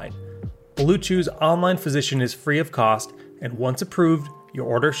pharmacy line. Blue Chew's online physician is free of cost, and once approved, Your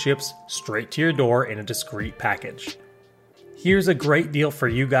order ships straight to your door in a discreet package. Here's a great deal for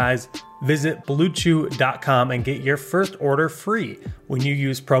you guys. Visit BlueChew.com and get your first order free when you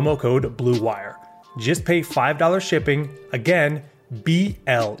use promo code BLUEWIRE. Just pay $5 shipping. Again,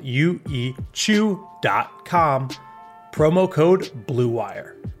 BLUE Chew.com. Promo code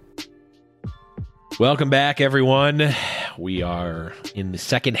BLUEWIRE. Welcome back, everyone. We are in the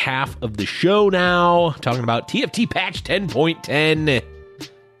second half of the show now, talking about TFT patch 10.10.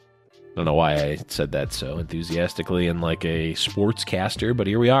 I don't know why I said that so enthusiastically and like a sportscaster, but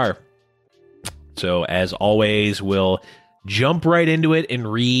here we are. So, as always, we'll jump right into it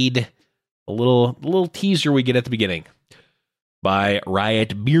and read a little teaser we get at the beginning by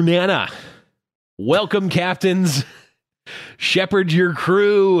Riot Beernana. Welcome, captains. Shepherd your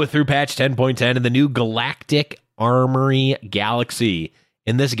crew through patch 10.10 in the new Galactic Armory Galaxy.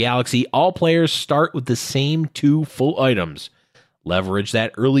 In this galaxy, all players start with the same 2 full items. Leverage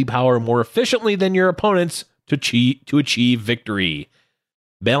that early power more efficiently than your opponents to achieve victory.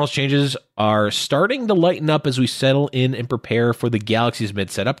 Balance changes are starting to lighten up as we settle in and prepare for the Galaxy's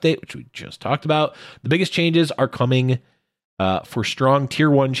mid-set update, which we just talked about. The biggest changes are coming for strong Tier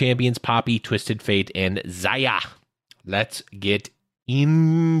 1 champions Poppy, Twisted Fate, and Xayah. Let's get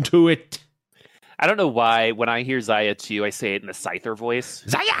into it. I don't know why when I hear Xayah 2, I say it in the Scyther voice.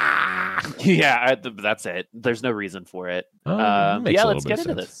 Xayah! Yeah, that's it. There's no reason for it. Yeah, let's get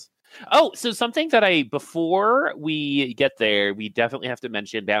into this. Oh, so something that before we get there, we definitely have to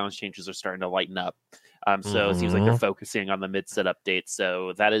mention balance changes are starting to lighten up. So it seems like they're focusing on the mid-set update.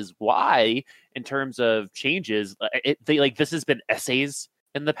 So that is why, in terms of changes, this has been essays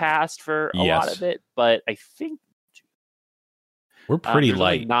in the past for a lot of it, but I think we're pretty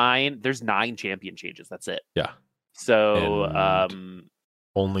light. There's 9 champion changes. That's it. Yeah. So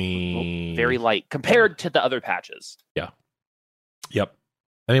only very light compared to the other patches. Yeah. Yep.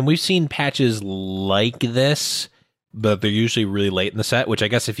 I mean, we've seen patches like this, but they're usually really late in the set, which I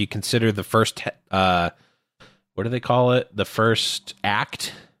guess if you consider the first, what do they call it? The first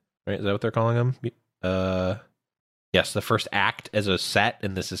act, right? Is that what they're calling them? Yes, the first act as a set,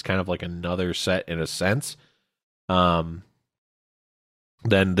 and this is kind of like another set in a sense. Then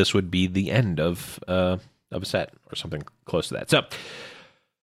this would be the end of a set or something close to that. So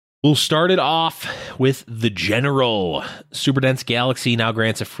we'll start it off with the General. Super Dense Galaxy now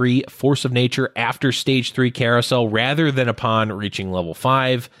grants a free Force of Nature after Stage 3 Carousel rather than upon reaching level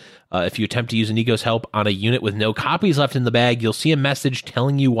 5. If you attempt to use Nico's help on a unit with no copies left in the bag, you'll see a message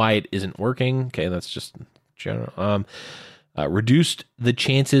telling you why it isn't working. Okay, that's just general. Reduced the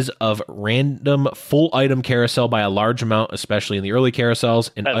chances of random full item carousel by a large amount, especially in the early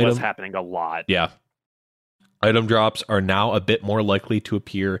carousels. That was happening a lot. Yeah. Item drops are now a bit more likely to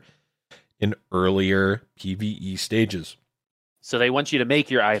appear in earlier PvE stages. So they want you to make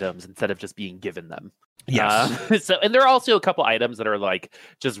your items instead of just being given them. Yes. And there are also a couple items that are like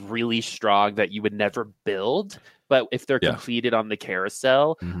just really strong that you would never build, but if they're completed on the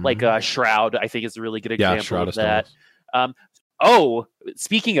carousel, like Shroud, I think is a really good example of that.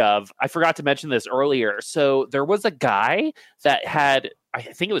 Speaking of, I forgot to mention this earlier. So there was a guy that had, I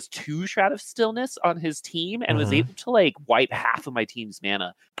think it was 2 Shroud of Stillness on his team and was able to like wipe half of my team's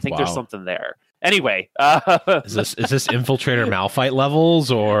mana. I think there's something there. Anyway, is this Infiltrator Malphite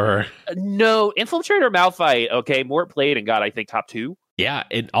levels or no? Infiltrator Malphite. Okay, Mort played and got I think top 2. Yeah,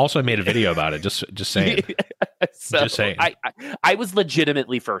 it also made a video about it. Just saying. Just saying. I was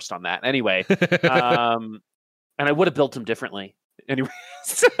legitimately first on that. Anyway, and I would have built him differently. Anyway,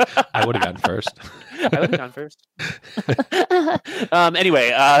 I would have gone first. Anyway,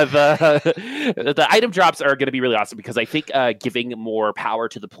 the item drops are going to be really awesome because I think giving more power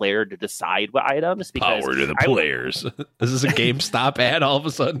to the player to decide what items. Because power to the players. Is this a GameStop ad all of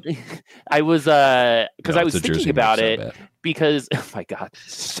a sudden? I was because I was thinking about it because oh my god,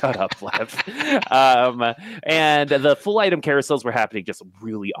 shut up, Lev. And the full item carousels were happening just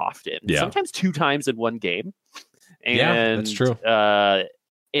really often. Sometimes 2 times in one game. And, that's true.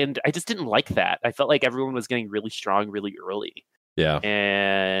 And I just didn't like that. I felt like everyone was getting really strong really early. Yeah.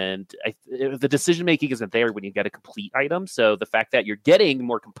 And the decision making isn't there when you get a complete item. So the fact that you're getting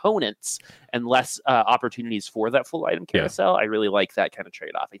more components and less opportunities for that full item carousel, I really like that kind of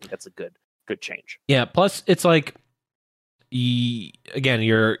trade off. I think that's a good change. Yeah. Plus, it's like, again,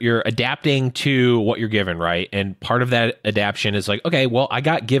 you're adapting to what you're given, right? And part of that adaptation is like, okay, well, I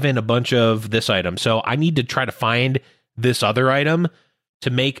got given a bunch of this item, so I need to try to find this other item to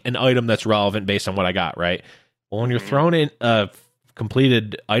make an item that's relevant based on what I got, right? Well, when you're thrown in a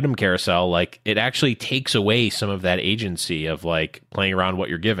completed item carousel, like it actually takes away some of that agency of like playing around what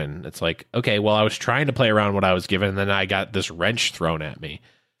you're given. It's like, okay, well, I was trying to play around what I was given, and then I got this wrench thrown at me.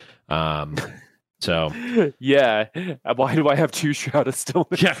 So yeah, why do I have 2 Shroud of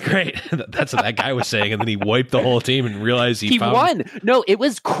Stillness? yeah, great. That's what that guy was saying, and then he wiped the whole team and realized he found... won. No, it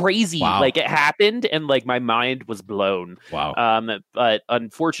was crazy. Wow. Like it happened, and like my mind was blown. Wow. But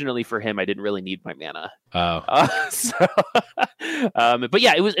unfortunately for him, I didn't really need my mana. Oh. But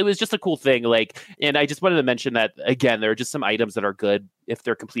yeah, it was just a cool thing. Like, and I just wanted to mention that again, there are just some items that are good if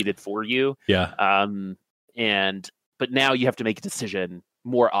they're completed for you. Yeah. But now you have to make a decision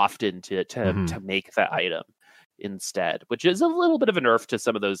more often to make that item instead, which is a little bit of a nerf to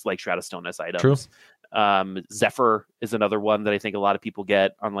some of those like Shroud of Stillness items. True. Zephyr is another one that I think a lot of people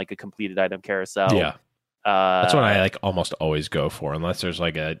get on like a completed item carousel. Yeah. That's what I like almost always go for, unless there's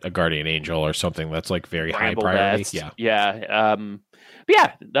like a guardian angel or something that's like very high priority. Vest. Yeah.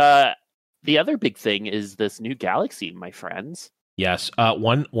 But yeah. The other big thing is this new galaxy, my friends. Yes.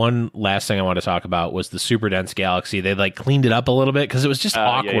 One last thing I want to talk about was the super dense galaxy. They like cleaned it up a little bit because it was just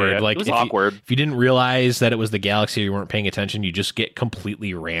awkward. Yeah. Like it was awkward. If you didn't realize that it was the galaxy, or you weren't paying attention, you just get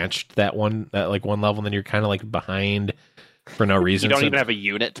completely ranched that one level, and then you're kind of like behind for no reason. You don't even have a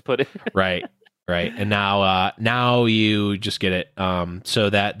unit to put it. Right. And now you just get it. So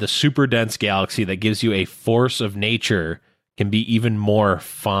that the super dense galaxy that gives you a force of nature can be even more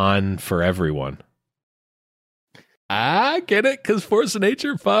fun for everyone. I get it, because force of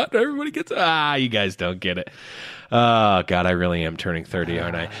nature, fun. Everybody gets you guys don't get it. Oh, God, I really am turning 30,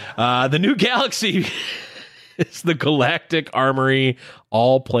 aren't I? The new galaxy is the Galactic Armory.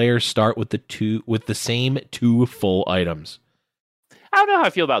 All players start with the same 2 full items. I don't know how I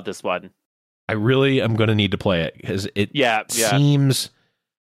feel about this one. I really am going to need to play it, because it seems...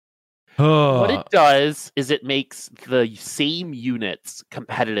 What it does is it makes the same units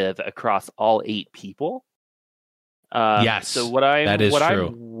competitive across all 8 people. Yes. So what I'm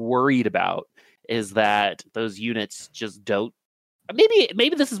true. worried about is that those units just don't.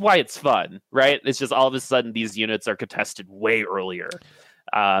 Maybe this is why it's fun, right? It's just all of a sudden these units are contested way earlier,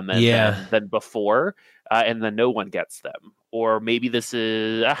 than before, and then no one gets them. Or maybe this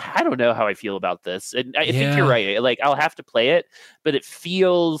is I don't know how I feel about this, and I think you're right. Like I'll have to play it, but it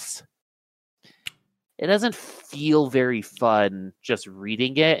feels. It doesn't feel very fun just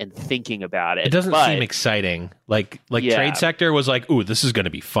reading it and thinking about it. It doesn't seem exciting. Like Trade Sector was like, ooh, this is going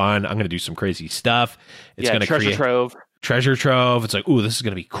to be fun. I'm going to do some crazy stuff. It's going to create treasure trove. It's like, ooh, this is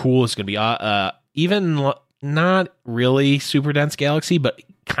going to be cool. It's going to be even not really super dense galaxy, but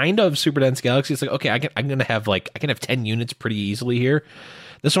kind of super dense galaxy. It's like, okay, I can have 10 units pretty easily here.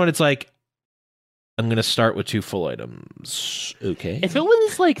 This one, it's like, I'm going to start with 2 full items. Okay. If it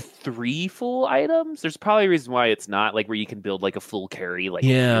was like 3 full items, there's probably a reason why it's not like where you can build like a full carry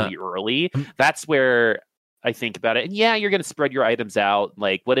really early. That's where I think about it. And yeah, you're going to spread your items out.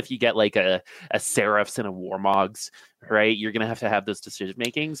 Like, what if you get like a Seraphs and a Warmogs, right? You're going to have those decision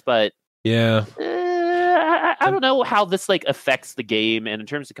makings. But yeah, I don't know how this like affects the game. And in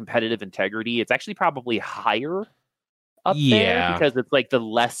terms of competitive integrity, it's actually probably higher up there, because it's like the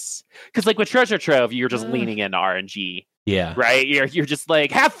less, because like with Treasure Trove, you're just leaning into RNG. Yeah. Right? You're just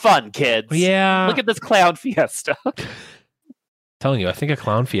like, have fun, kids. Yeah. Look at this clown fiesta. Telling you, I think a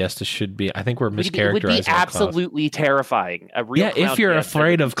clown fiesta should be. I think we're mischaracterizing. It would be absolutely terrifying. A real clown if you're fiesta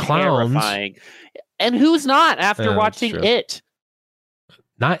afraid of clowns. Terrifying. And who's not after watching It?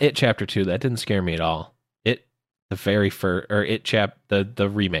 Not It Chapter 2. That didn't scare me at all. It, the very first, or It the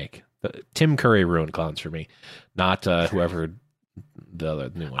remake. Tim Curry ruined clowns for me, not whoever the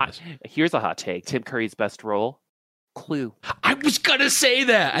other new one is. Here's a hot take: Tim Curry's best role, Clue. I was gonna say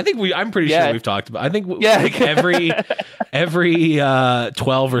that. I think I'm pretty sure we've talked about. I think every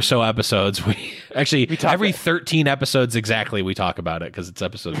 12 or so episodes, every 13 episodes exactly, we talk about it because it's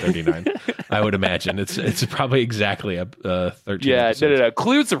episode 39. I would imagine it's probably exactly 13. Yeah, episodes. no.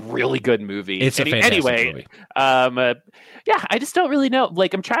 Clue's a really good movie. It's a fantastic movie. Yeah, I just don't really know.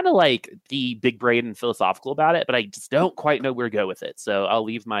 Like, I'm trying to like be big brain and philosophical about it, but I just don't quite know where to go with it. So I'll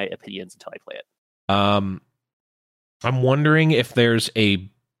leave my opinions until I play it. I'm wondering if there's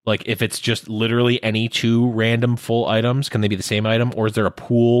if it's just literally any 2 random full items, can they be the same item, or is there a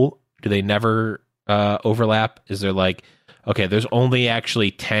pool? Do they never overlap? Is there like, okay, there's only actually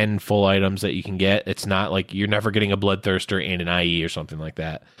 10 full items that you can get. It's not like you're never getting a Bloodthirster and an IE or something like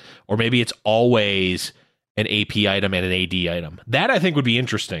that. Or maybe it's always an AP item and an AD item. That I think would be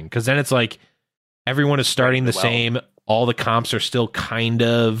interesting, because then it's like everyone is starting the same. All the comps are still kind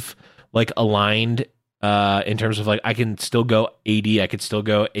of like aligned in terms of like I can still go AD, I could still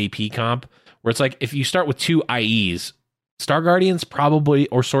go AP comp. Where it's like if you start with 2 IEs, Star Guardians probably,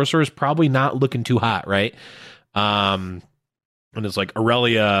 or Sorcerers probably not looking too hot, right? And it's like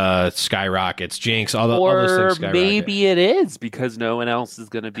Aurelia skyrockets, Jinx, all those things skyrocket. Maybe it is because no one else is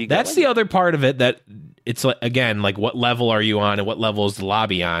going to be. That's the other part of it. That it's like, again, like what level are you on and what level is the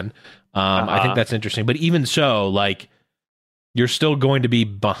lobby on? I think that's interesting. But even so, like you're still going to be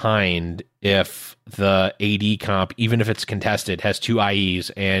behind if the AD comp, even if it's contested, has 2 IEs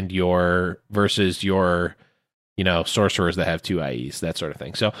and versus your sorcerers that have 2 IEs, that sort of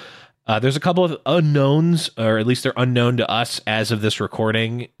thing. So. There's a couple of unknowns, or at least they're unknown to us as of this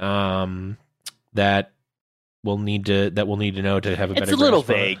recording, that we'll need to know to have a better. It's a little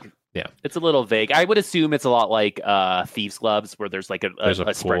vague. Yeah, it's a little vague. I would assume it's a lot like Thieves Clubs, where there's like a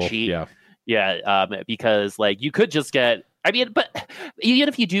spreadsheet. Yeah. Because like you could just get. I mean, but even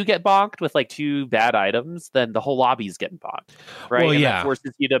if you do get bonked with like 2 bad items, then the whole lobby's getting bonked, right? Well, and that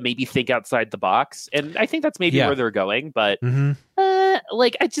forces you to maybe think outside the box, and I think that's maybe where they're going. But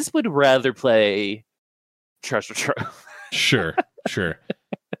like, I just would rather play Treasure Trove. Sure.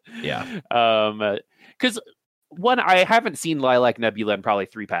 Yeah. Because one, I haven't seen Lilac Nebula in probably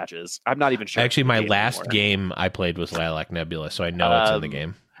 3 patches. I'm not even sure. Actually, my last game I played was Lilac Nebula, so I know it's in the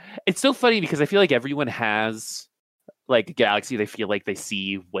game. It's so funny because I feel like everyone has like Galaxy they feel like they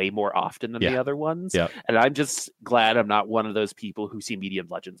see way more often than the other ones. Yeah. And I'm just glad I'm not one of those people who see Medium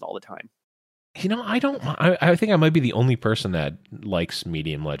Legends all the time. I think I might be the only person that likes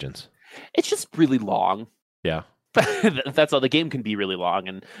Medium Legends. It's just really long. Yeah. That's all. The game can be really long,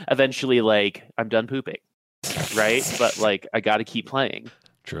 and eventually, like, I'm done pooping, right? But like, I got to keep playing.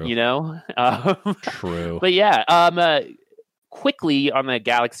 True. True. But yeah. Quickly on the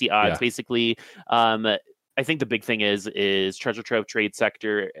Galaxy odds, basically, I think the big thing is Treasure Trove, Trade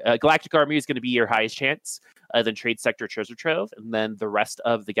Sector. Galactic Army is going to be your highest chance, then Trade Sector, Treasure Trove, and then the rest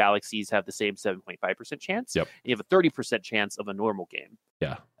of the galaxies have the same 7.5% chance. Yep. And you have a 30% chance of a normal game.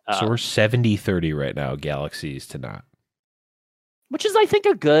 Yeah. So we're 70-30 right now, galaxies to not. Which is, I think,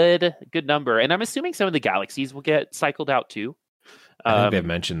 a good number. And I'm assuming some of the galaxies will get cycled out too. I think they've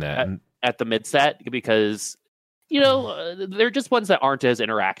mentioned that. At the mid-set, because... they're just ones that aren't as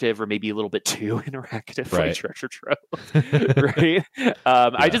interactive, or maybe a little bit too interactive, like Treasure Trove, right?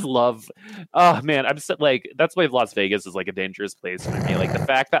 I just love. Oh man, I'm so, like that's why Las Vegas is like a dangerous place for me. Like the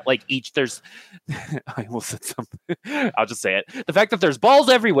fact that like there's, I almost said something. I'll just say it. The fact that there's balls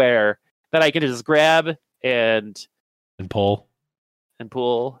everywhere that I can just grab and pull.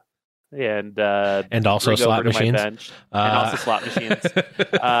 And also slot machines. And also slot machines.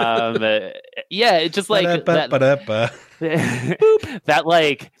 Yeah, it's just like that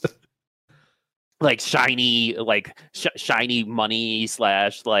like shiny shiny money /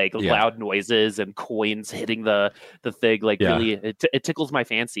 like loud noises and coins hitting the thing. Like really, it tickles my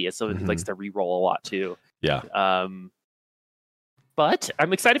fancy as someone who likes to re-roll a lot too. Yeah. But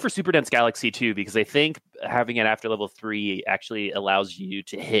I'm excited for Super Dense Galaxy too, because I think having it after level 3 actually allows you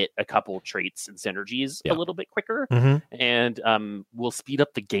to hit a couple traits and synergies a little bit quicker, and will speed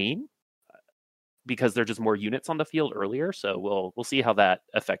up the game because there are just more units on the field earlier. So we'll see how that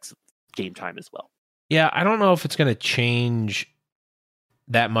affects game time as well. Yeah, I don't know if it's going to change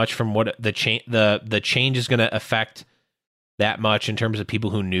that much from what the change is going to affect that much in terms of people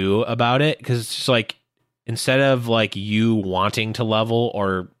who knew about it, because it's just like, instead of like you wanting to level,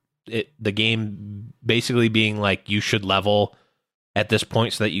 or the game basically being like you should level at this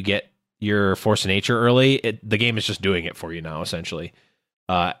point so that you get your Force of Nature early, the game is just doing it for you now, essentially,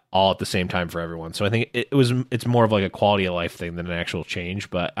 all at the same time for everyone. So I think it's more of like a quality of life thing than an actual change,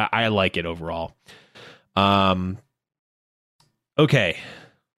 but I like it overall. Okay,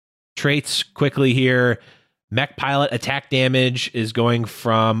 traits quickly here. Mech pilot attack damage is going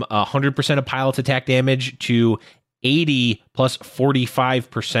from 100% of pilot's attack damage to 80 plus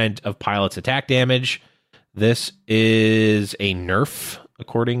 45% of pilot's attack damage. This is a nerf,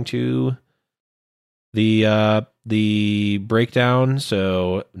 according to the breakdown.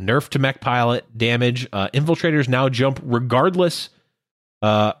 So nerf to mech pilot damage. Infiltrators now jump regardless.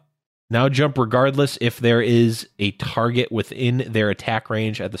 If there is a target within their attack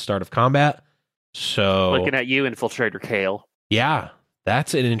range at the start of combat. So looking at you, Infiltrator Kale. Yeah,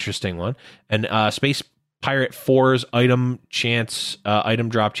 that's an interesting one. And Space Pirate 4's item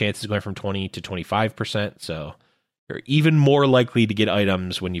drop chance is going from 20 to 25%. So you're even more likely to get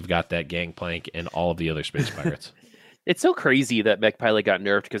items when you've got that Gangplank and all of the other Space Pirates. It's so crazy that Mech Pilot got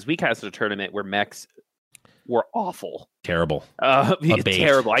nerfed, because we casted a tournament where mechs were awful. Terrible.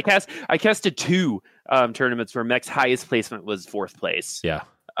 Terrible. I casted 2 tournaments where mech's highest placement was 4th place. Yeah.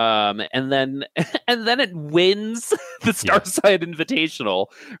 And then it wins the Starside Invitational,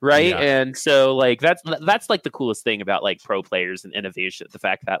 right? Yeah. And so like that's like the coolest thing about like pro players and innovation, the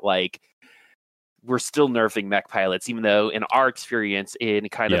fact that like we're still nerfing mech pilots, even though in our experience in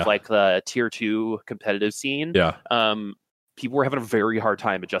kind of like the tier 2 competitive scene, people were having a very hard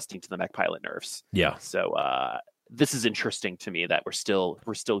time adjusting to the mech pilot nerfs. Yeah. So this is interesting to me that we're still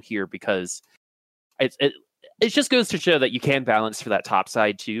here, because it just goes to show that you can balance for that top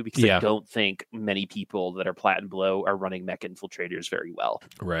side too, because I don't think many people that are plat and below are running mech infiltrators very well.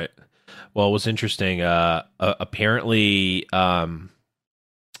 Right. Well, it was interesting. Apparently,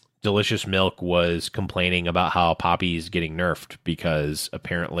 Delicious Milk was complaining about how Poppy is getting nerfed, because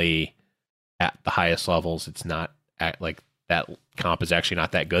apparently at the highest levels, it's not like that comp is actually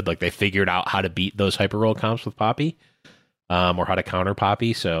not that good. Like they figured out how to beat those hyper roll comps with Poppy, or how to counter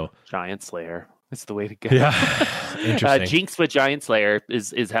Poppy. So Giant Slayer. That's the way to go. Yeah. Interesting. Jinx with Giant Slayer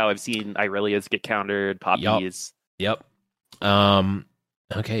is how I've seen Irelia's get countered. Poppy's. Yep.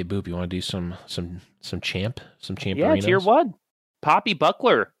 Okay, Boop, you want to do some champ arenas? Tier 1. Poppy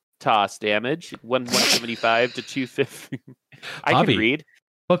Buckler toss damage 175 to 250. I can read.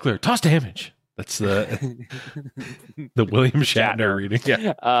 Buckler toss damage. That's the William Shatner reading.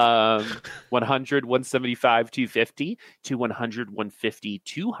 Yeah. 100, 175, 250 to 100, 150,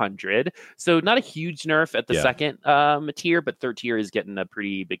 200. So not a huge nerf at the second tier, but third tier is getting a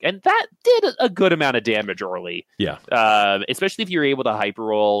pretty big, and that did a good amount of damage early. Yeah. Especially if you're able to hyper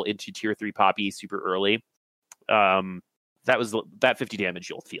roll into tier 3 Poppy super early. That 50 damage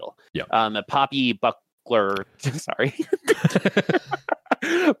you'll feel. Yeah. A Poppy Buckler, sorry.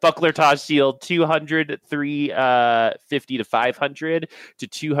 Buckler toss shield 200, 350 to 500 to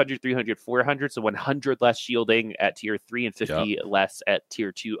 200, 300, 400. So 100 less shielding at tier 3 and 50 less at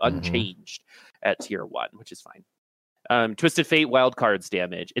tier 2, unchanged at tier 1, which is fine. Twisted Fate wildcards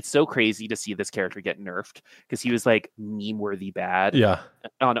damage. It's so crazy to see this character get nerfed, because he was like meme-worthy bad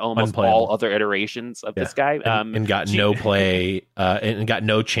on almost all other iterations of this guy. And got no play and got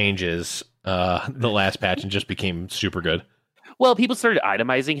no changes the last patch, and just became super good. Well, people started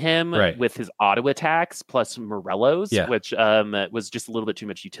itemizing him with his auto attacks plus Morello's, which was just a little bit too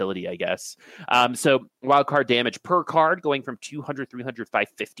much utility, I guess. So wildcard damage per card going from 200, 300,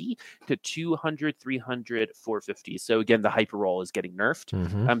 550 to 200, 300, 450. So again, the hyper roll is getting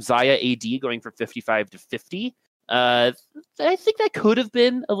nerfed. Zaya AD going from 55 to 50. I think that could have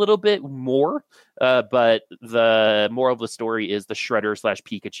been a little bit more, but the moral of the story is the Shredder /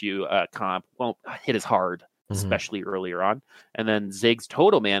 Pikachu comp won't hit as hard, especially earlier on. And then Ziggs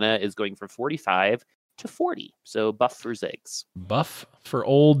total mana is going from 45 to 40. So buff for Ziggs. Buff for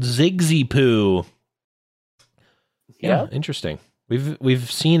old Ziggsy Poo. Yeah, interesting.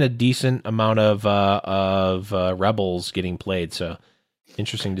 We've seen a decent amount of Rebels getting played, so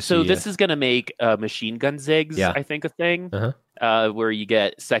interesting to see. So this is going to make machine gun Ziggs, I think, a thing, where you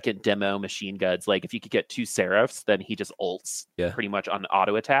get second demo machine guns. Like if you could get 2 Seraphs, then he just ults pretty much on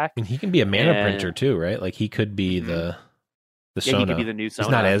auto attack. And he can be a mana printer too, right? Like he could be the Sona. He could be the new Sona.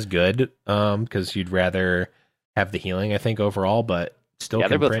 He's not as good because you'd rather have the healing, I think, overall, but still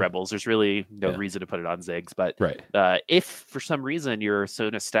they're both print. Rebels. There's really no reason to put it on Ziggs, but if for some reason your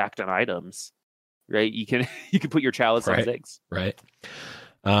Sona stacked on items, right, you can put your Chalice on Ziggs. Right.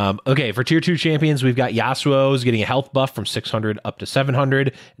 Okay, for tier 2 champions, we've got Yasuo's getting a health buff from 600 up to 700,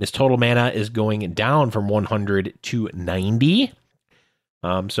 and his total mana is going down from 100 to 90.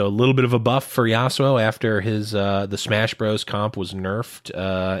 So a little bit of a buff for Yasuo after his the Smash Bros comp was nerfed,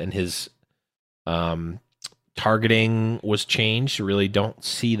 and his targeting was changed. Really don't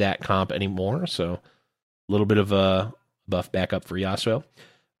see that comp anymore, so a little bit of a buff back up for Yasuo.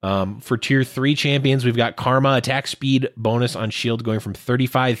 For tier 3 champions, we've got Karma attack speed bonus on shield going from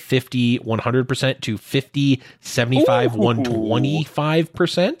 35, 50, 100% to 50, 75,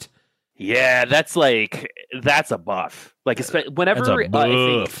 125%. Yeah, that's a buff. Like whenever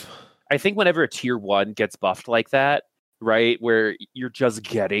I think whenever a tier 1 gets buffed like that, right, where you're just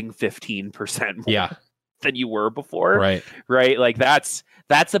getting 15% more than you were before, right? Like that's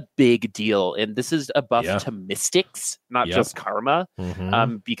a big deal, and this is a buff to Mystics, not just Karma,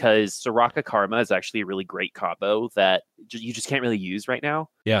 because Soraka Karma is actually a really great combo that you just can't really use right now.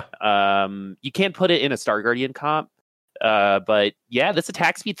 You can't put it in a Star Guardian comp, but this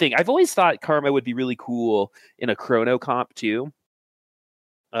attack speed thing, I've always thought Karma would be really cool in a Chrono comp too.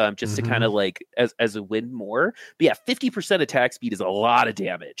 Just to kind of like as a win more, but 50% attack speed is a lot of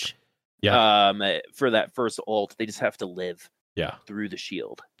damage. For that first ult, they just have to live through the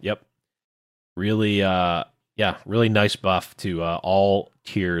shield. Really, Yeah, really nice buff to all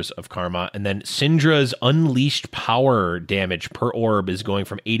tiers of Karma. And then Syndra's unleashed power damage per orb is going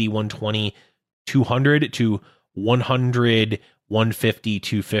from 80, 120, 200 to 100, 150,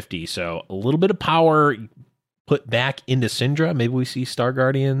 250. So a little bit of power put back into Syndra. Maybe we see Star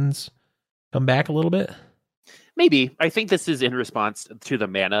Guardians come back a little bit. Maybe. I think this is in response to the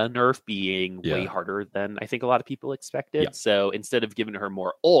mana nerf being way harder than I think a lot of people expected. Yeah. So instead of giving her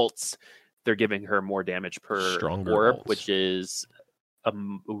more ults, they're giving her more damage per Stronger orb, ults. which is a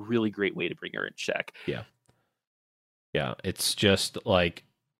really great way to bring her in check. Yeah. Yeah, it's just like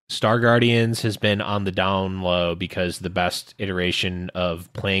Star Guardians has been on the down low because the best iteration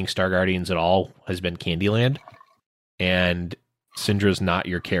of playing Star Guardians at all has been Candyland. And Syndra's not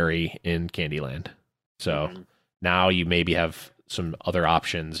your carry in Candyland. So now you maybe have some other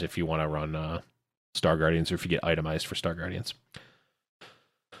options if you want to run Star Guardians or if you get itemized for Star Guardians.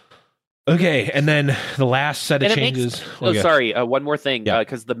 Okay, and then the last set of changes. One more thing,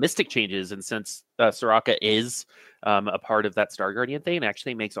 because the Mystic changes, and since Soraka is a part of that Star Guardian thing, it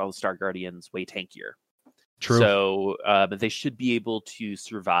actually makes all the Star Guardians way tankier. True. So they should be able to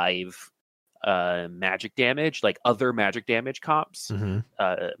survive magic damage, like other magic damage comps,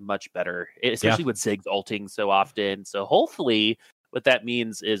 much better, especially with Ziggs ulting so often. So hopefully what that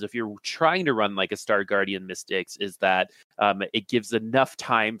means is if you're trying to run like a Star Guardian Mystics, is that it gives enough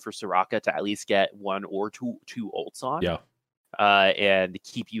time for Soraka to at least get one or two ults on, and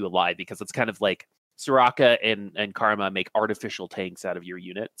keep you alive, because it's kind of like Soraka and Karma make artificial tanks out of your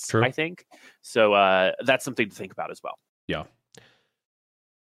units. True. I think so. That's something to think about as well. Yeah.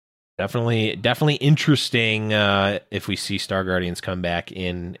 Definitely interesting if we see Star Guardians come back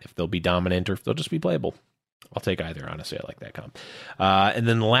in, if they'll be dominant or if they'll just be playable. I'll take either, honestly. I like that comp. And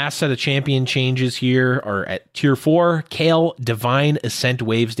then the last set of champion changes here are at Tier 4. Kale Divine Ascent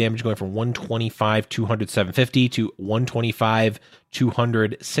Waves damage going from 125, 200, 750 to 125,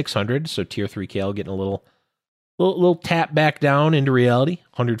 200, 600. So Tier 3 Kale getting a little tap back down into reality.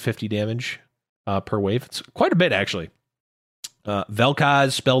 150 damage per wave. It's quite a bit, actually.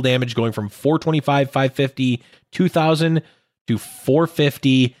 Vel'Koz spell damage going from 425, 550, 2000 to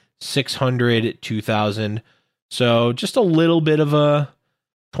 450, 600, 2000. So just a little bit of a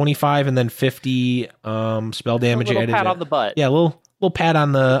 25 and then 50 spell damage. A little pat on the butt. Yeah, a little pat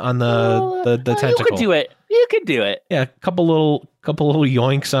on the tentacle. You could do it. Yeah, a couple little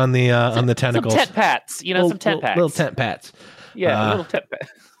yoinks on the tentacles. Some tent pats. Some tent pats. Little tent pats. Yeah, little tent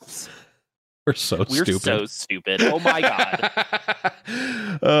pats. We're so stupid. Oh my god.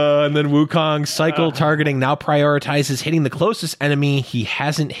 And then Wukong cycle targeting now prioritizes hitting the closest enemy he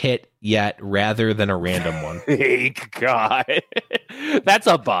hasn't hit yet rather than a random one. Thank God. That's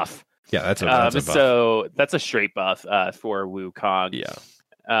a buff. Yeah, that's a buff. So that's a straight buff for Wukong. Yeah.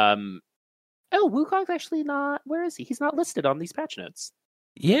 Wukong's actually not. Where is he? He's not listed on these patch notes.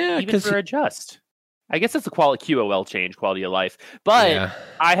 Yeah, even for adjust. I guess it's a QOL change, quality of life. But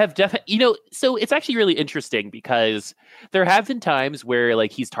I have definitely, so it's actually really interesting because there have been times where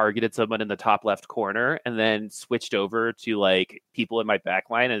like he's targeted someone in the top left corner and then switched over to like people in my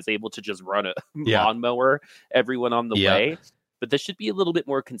backline and is able to just run a lawnmower everyone on the way. But this should be a little bit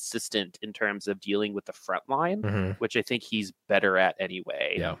more consistent in terms of dealing with the front line, which I think he's better at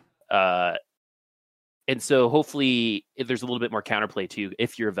anyway. Yeah. And so hopefully if there's a little bit more counterplay too,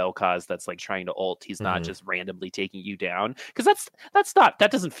 if you're Vel'Koz that's like trying to ult, he's not just randomly taking you down, because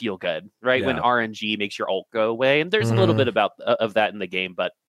that doesn't feel good, right? When RNG makes your ult go away, and there's a little bit of that in the game,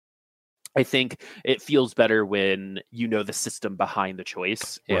 but I think it feels better when you know the system behind the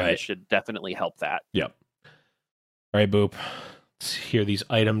choice, and it should definitely help that. Yep. All right, Boop. Let's hear these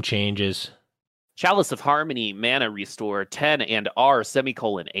item changes. Chalice of Harmony, mana restore 10 and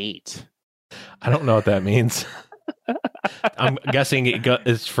R:8. I don't know what that means. I'm guessing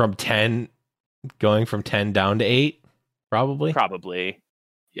it's from 10, going from 10 down to 8, probably.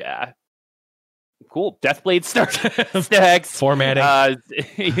 Yeah. Cool. Deathblade stacks. Formatting.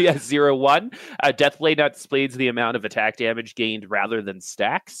 0-1. Deathblade now displays the amount of attack damage gained rather than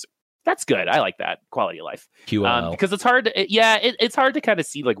stacks. That's good. I like that. Quality of life. QOL. Because it's hard. It's hard to kind of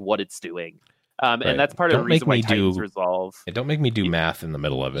see like what it's doing. And that's part of the reason why Titans Resolve. Don't make me do math in the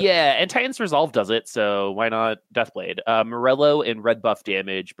middle of it. Yeah, and Titans Resolve does it, so why not Deathblade? Morello and red buff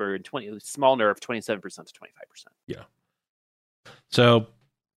damage burn 20, small nerf 27% to 25%. Yeah. So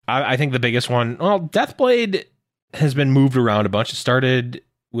I think the biggest one, well, Deathblade has been moved around a bunch. It started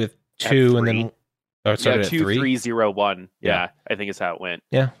with 2 and then it started at 2, 3. 3, 0, 1. Yeah, I think is how it went.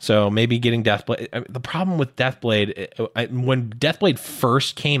 Yeah, so maybe getting Deathblade. The problem with Deathblade, when Deathblade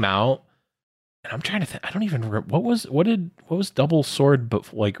first came out, and I'm trying to think. I don't even remember what was double sword,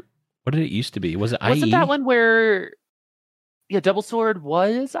 but like What did it used to be? Was it IE? Wasn't that one where Double Sword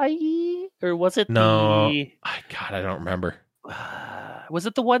was IE? Or was it No. God, I don't remember. Was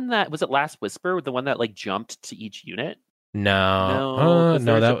it the one that was it Last Whisper, the one that like jumped to each unit? No,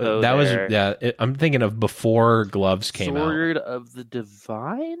 that was I'm thinking of before gloves came out. Sword of the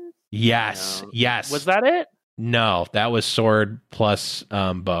Divine. Yes, No. yes. Was that it? No, that was sword plus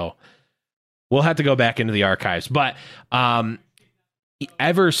bow. We'll have to go back into the archives, but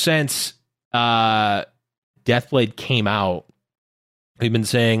ever since Deathblade came out, we've been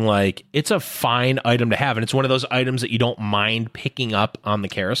saying like it's a fine item to have, and it's one of those items that you don't mind picking up on the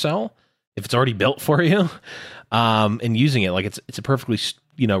carousel if it's already built for you, and using it. Like it's a perfectly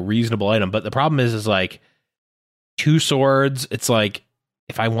reasonable item. But the problem is like 2 swords. It's like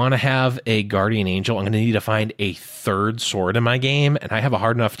if I want to have a guardian angel, I'm going to need to find a 3rd sword in my game, and I have a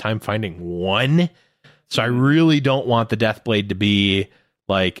hard enough time finding one. So I really don't want the Deathblade to be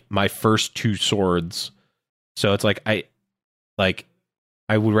like my first 2 swords. So it's like I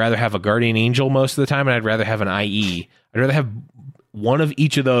would rather have a guardian angel most of the time, and I'd rather have an IE. I'd rather have one of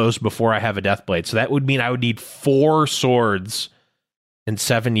each of those before I have a Deathblade. So that would mean I would need 4 swords. And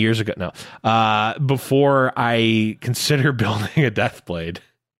 7 years ago, before I consider building a Deathblade.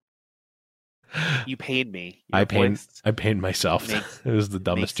 You paid me. I paid myself. It was the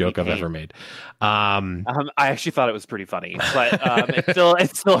dumbest joke I've ever made. I actually thought it was pretty funny, but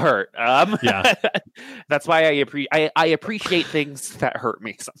it still hurt. Yeah, that's why I appreciate things that hurt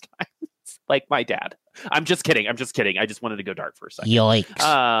me sometimes, like my dad. I'm just kidding. I just wanted to go dark for a second.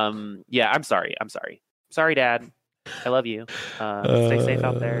 Yikes. Yeah. I'm sorry. Sorry, Dad. I love you. Stay safe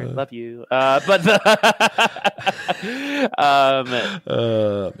out there. Love you. But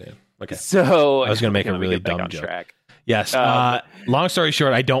man. Okay. So I was going to make a really dumb joke. Track. Yes. Long story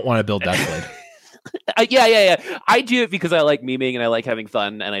short, I don't want to build Deathblade. Yeah. I do it because I like memeing and I like having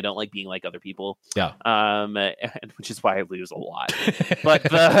fun and I don't like being like other people. Yeah. Which is why I lose a lot. But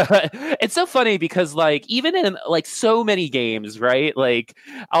it's so funny because like even in like so many games, right? Like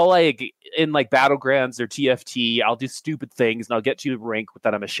I'll like in like Battlegrounds or TFT, I'll do stupid things and I'll get to a rank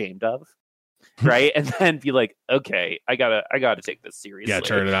that I'm ashamed of. Right. And then be like, okay, I gotta take this seriously. Yeah,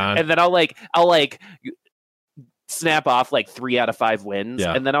 turn it on. And then I'll snap off like 3 out of 5 wins,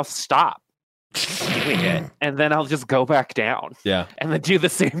 and then I'll stop doing it, and then I'll just go back down. Yeah. And then do the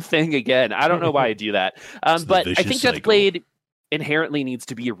same thing again. I don't know why I do that. But I think Deathblade inherently needs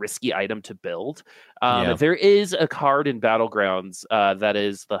to be a risky item to build. There is a card in Battlegrounds that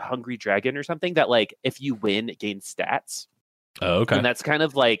is the Hungry Dragon or something that like if you win, it gains stats. Oh, okay. And that's kind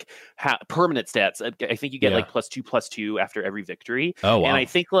of like permanent stats. I think you get like +2/+2 after every victory. Oh, wow. And I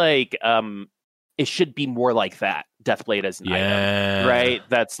think like it should be more like that. Deathblade as an item, right?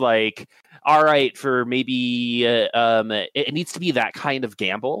 That's like, all right, for maybe it needs to be that kind of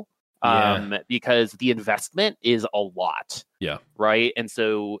gamble. Because the investment is a lot. Yeah. Right. And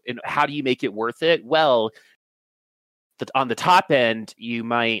so how do you make it worth it? Well, on the top end, you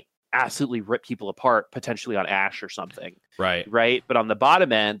might absolutely rip people apart, potentially on Ash or something. Right. But on the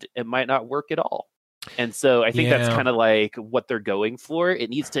bottom end, it might not work at all. And so I think that's kind of like what they're going for. It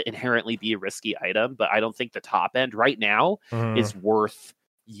needs to inherently be a risky item, but I don't think the top end right now is worth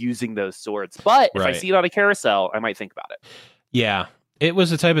using those swords. But if I see it on a carousel, I might think about it. Yeah. It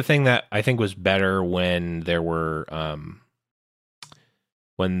was the type of thing that I think was better when there were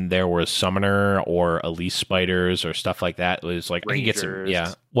summoner or elise spiders or stuff like that. It was like Rangers. I could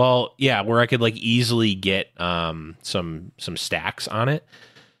get where I could like easily get some stacks on it,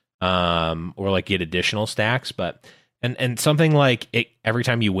 or like get additional stacks. But and something like it every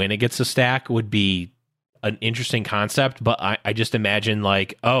time you win it gets a stack would be an interesting concept. But I just imagine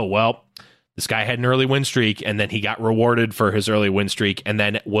like, oh well, this guy had an early win streak, and then he got rewarded for his early win streak, and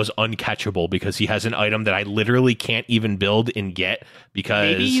then was uncatchable because he has an item that I literally can't even build and get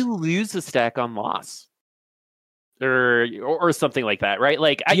because maybe you lose a stack on loss, or something like that, right?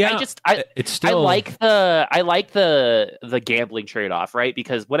 Like I like the gambling trade off, right?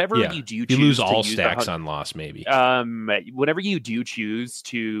 Because whenever you do, choose you lose to all use stacks on loss, maybe. Whenever you do choose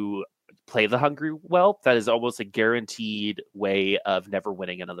to play the Hungry Whelp, that is almost a guaranteed way of never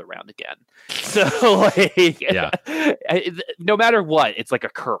winning another round again. So like, no matter what, it's like a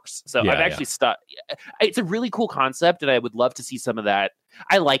curse. So I've actually stuck. It's a really cool concept, and I would love to see some of that.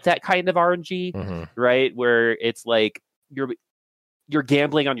 I like that kind of RNG, right? Where it's like you're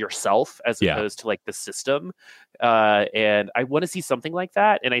gambling on yourself as opposed to like the system. And I want to see something like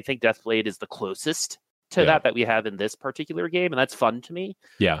that. And I think Deathblade is the closest to that we have in this particular game, and that's fun to me.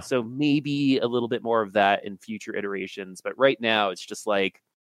 So maybe a little bit more of that in future iterations, but right now it's just like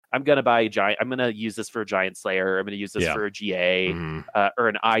I'm gonna buy a giant. I'm gonna use this for a Giant Slayer. I'm gonna use this for a GA or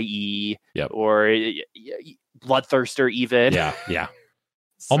an IE or Bloodthirster even. Yeah.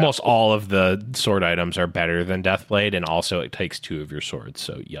 So, almost all of the sword items are better than Deathblade, and also it takes 2 of your swords.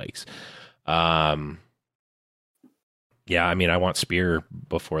 So yikes. Yeah, I mean, I want Spear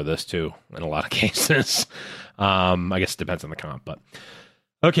before this too in a lot of cases. I guess it depends on the comp, but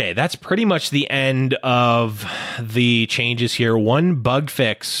okay, that's pretty much the end of the changes here. One bug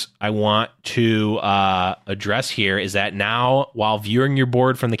fix I want to address here is that now, while viewing your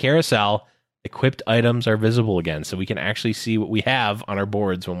board from the carousel, equipped items are visible again, so we can actually see what we have on our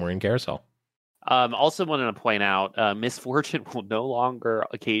boards when we're in carousel. Also wanted to point out, Miss Fortune will no longer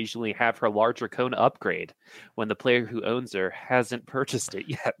occasionally have her large Dracona upgrade when the player who owns her hasn't purchased it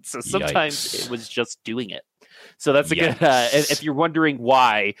yet. So sometimes it was just doing it. So that's a good. If you're wondering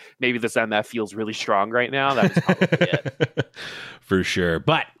why maybe this MF feels really strong right now, that's probably it. For sure.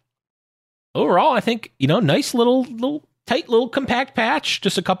 But overall, I think nice little tight little compact patch.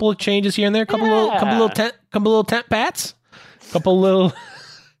 Just a couple of changes here and there. Couple little tent pats. Couple little.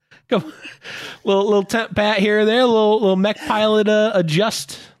 Little temp pat here or there, little mech pilot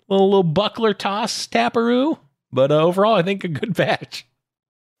adjust, little buckler toss taparoo. But overall, I think a good patch.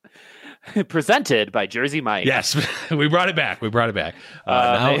 Presented by Jersey Mike. Yes, we brought it back.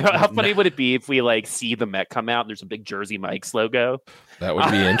 How funny would it be if we see the mech come out and there's a big Jersey Mike's logo? That would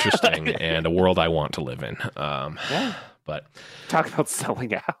be interesting and a world I want to live in. But talk about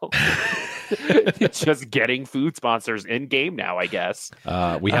selling out. Just getting food sponsors in game now, I guess.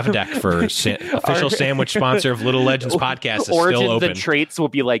 We have a deck for official sandwich sponsor of Little Legends podcast is Origin, still open. The traits will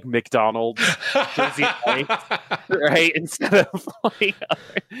be like McDonald's, Jersey Mike's, right? Instead of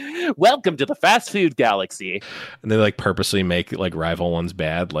welcome to the fast food galaxy. And they purposely make rival ones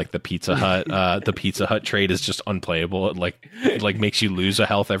bad, like the Pizza Hut. The Pizza Hut trait is just unplayable. It makes you lose a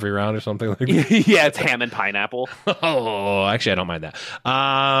health every round or something like that. Yeah, it's ham and pineapple. Oh, actually, I don't mind that.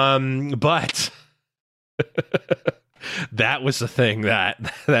 But that was the thing that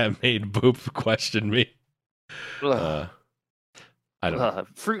made Boop question me. I don't know.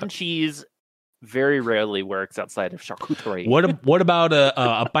 Fruit and cheese very rarely works outside of charcuterie. What about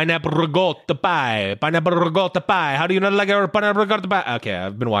a pineapple ricotta pie? Pineapple ricotta pie. How do you not like a pineapple ricotta pie? Okay,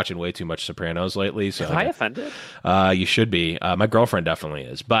 I've been watching way too much Sopranos lately. So am I offended? You should be. My girlfriend definitely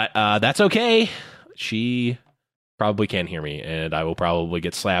is, but that's okay. She probably can't hear me, and I will probably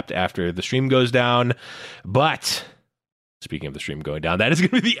get slapped after the stream goes down. But speaking of the stream going down, that is going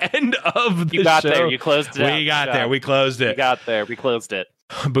to be the end of the show. You got there. You closed it. We got there. We closed it. We got there. We closed it.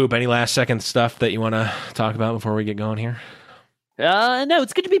 Boop, any last second stuff that you want to talk about before we get going here? No,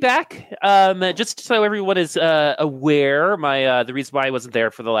 it's good to be back. Just so everyone is aware, the reason why I wasn't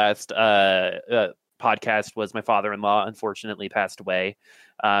there for the last podcast was my father-in-law unfortunately passed away.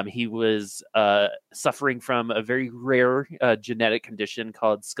 He was suffering from a very rare genetic condition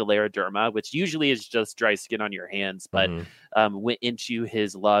called scleroderma, which usually is just dry skin on your hands, but went into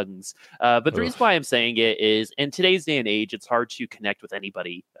his lungs. But the reason why I'm saying it is, in today's day and age, it's hard to connect with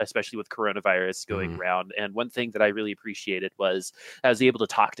anybody, especially with coronavirus going around. And one thing that I really appreciated was I was able to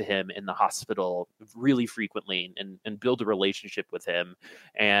talk to him in the hospital really frequently and build a relationship with him.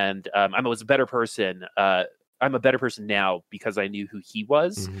 And I was a better person. I'm a better person now because I knew who he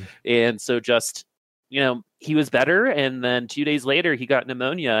was. And so just, he was better. And then 2 days later, he got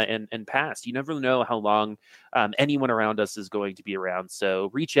pneumonia and passed. You never know how long anyone around us is going to be around.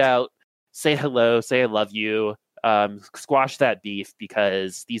 So reach out, say hello, say I love you, squash that beef,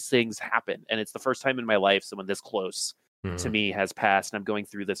 because these things happen. And it's the first time in my life someone this close to me has passed. And I'm going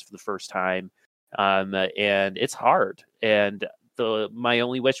through this for the first time. And it's hard. And my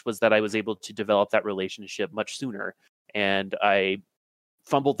only wish was that I was able to develop that relationship much sooner, and I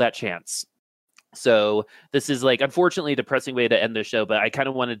fumbled that chance. So this is unfortunately a depressing way to end the show, but I kind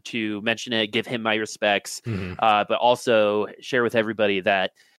of wanted to mention it, give him my respects, but also share with everybody that,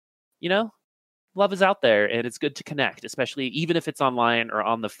 love is out there and it's good to connect, especially even if it's online or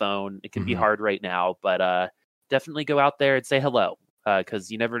on the phone. It can be hard right now, but definitely go out there and say hello, because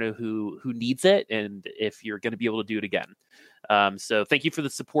you never know who needs it and if you're going to be able to do it again. So thank you for the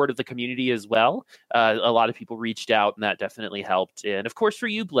support of the community as well. A lot of people reached out and that definitely helped. And of course for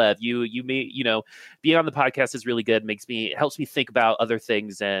you, Blev, you may, being on the podcast is really good. Helps me think about other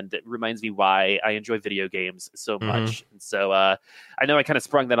things, and it reminds me why I enjoy video games so much. And so, I know I kind of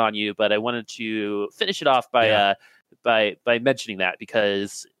sprung that on you, but I wanted to finish it off by mentioning that,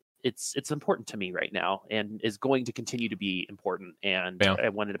 because it's important to me right now and is going to continue to be important. And I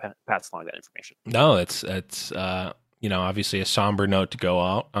wanted to pass along that information. No, it's obviously a somber note to go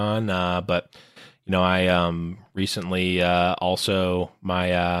out on, but I recently also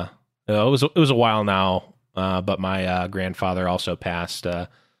my it was a while now, but my grandfather also passed a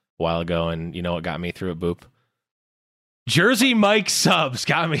while ago, and you know what got me through it, Boop? Jersey Mike subs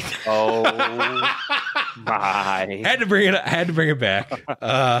got me. Oh my! Had to bring it back.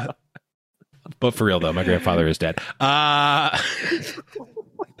 But for real though, my grandfather is dead.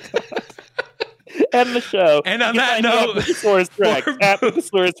 End the show. And on that note,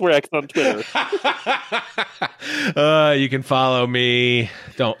 Booposaurus Rex on Twitter. You can follow me.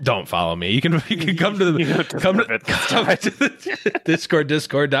 Don't follow me. You can come to the Discord,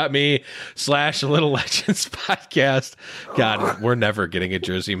 discord.me/Little Legends podcast. God, we're never getting a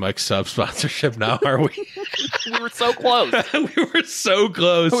Jersey Mike sub sponsorship now, are we? We were so close. We were so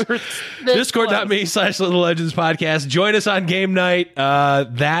close. Discord.me/Little Legends podcast. Join us on game night.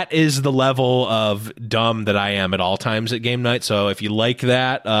 That is the level of dumb that I am at all times at game night. So if you like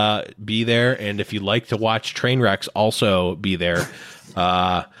that, be there. And if you like to watch train wrecks, also be there.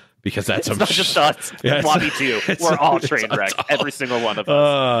 Because that's not just us. Yeah, Lobby 2. We're all train wrecks. Every single one of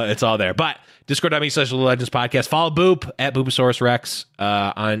us. It's all there. But Discord.me/Little Legends podcast. Follow Boop at Booposaurus Rex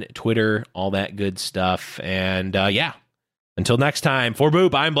on Twitter. All that good stuff. And until next time, for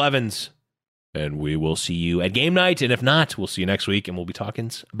Boop, I'm Blevins. And we will see you at game night. And if not, we'll see you next week. And we'll be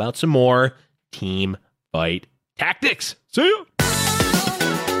talking about some more team fight tactics. See you.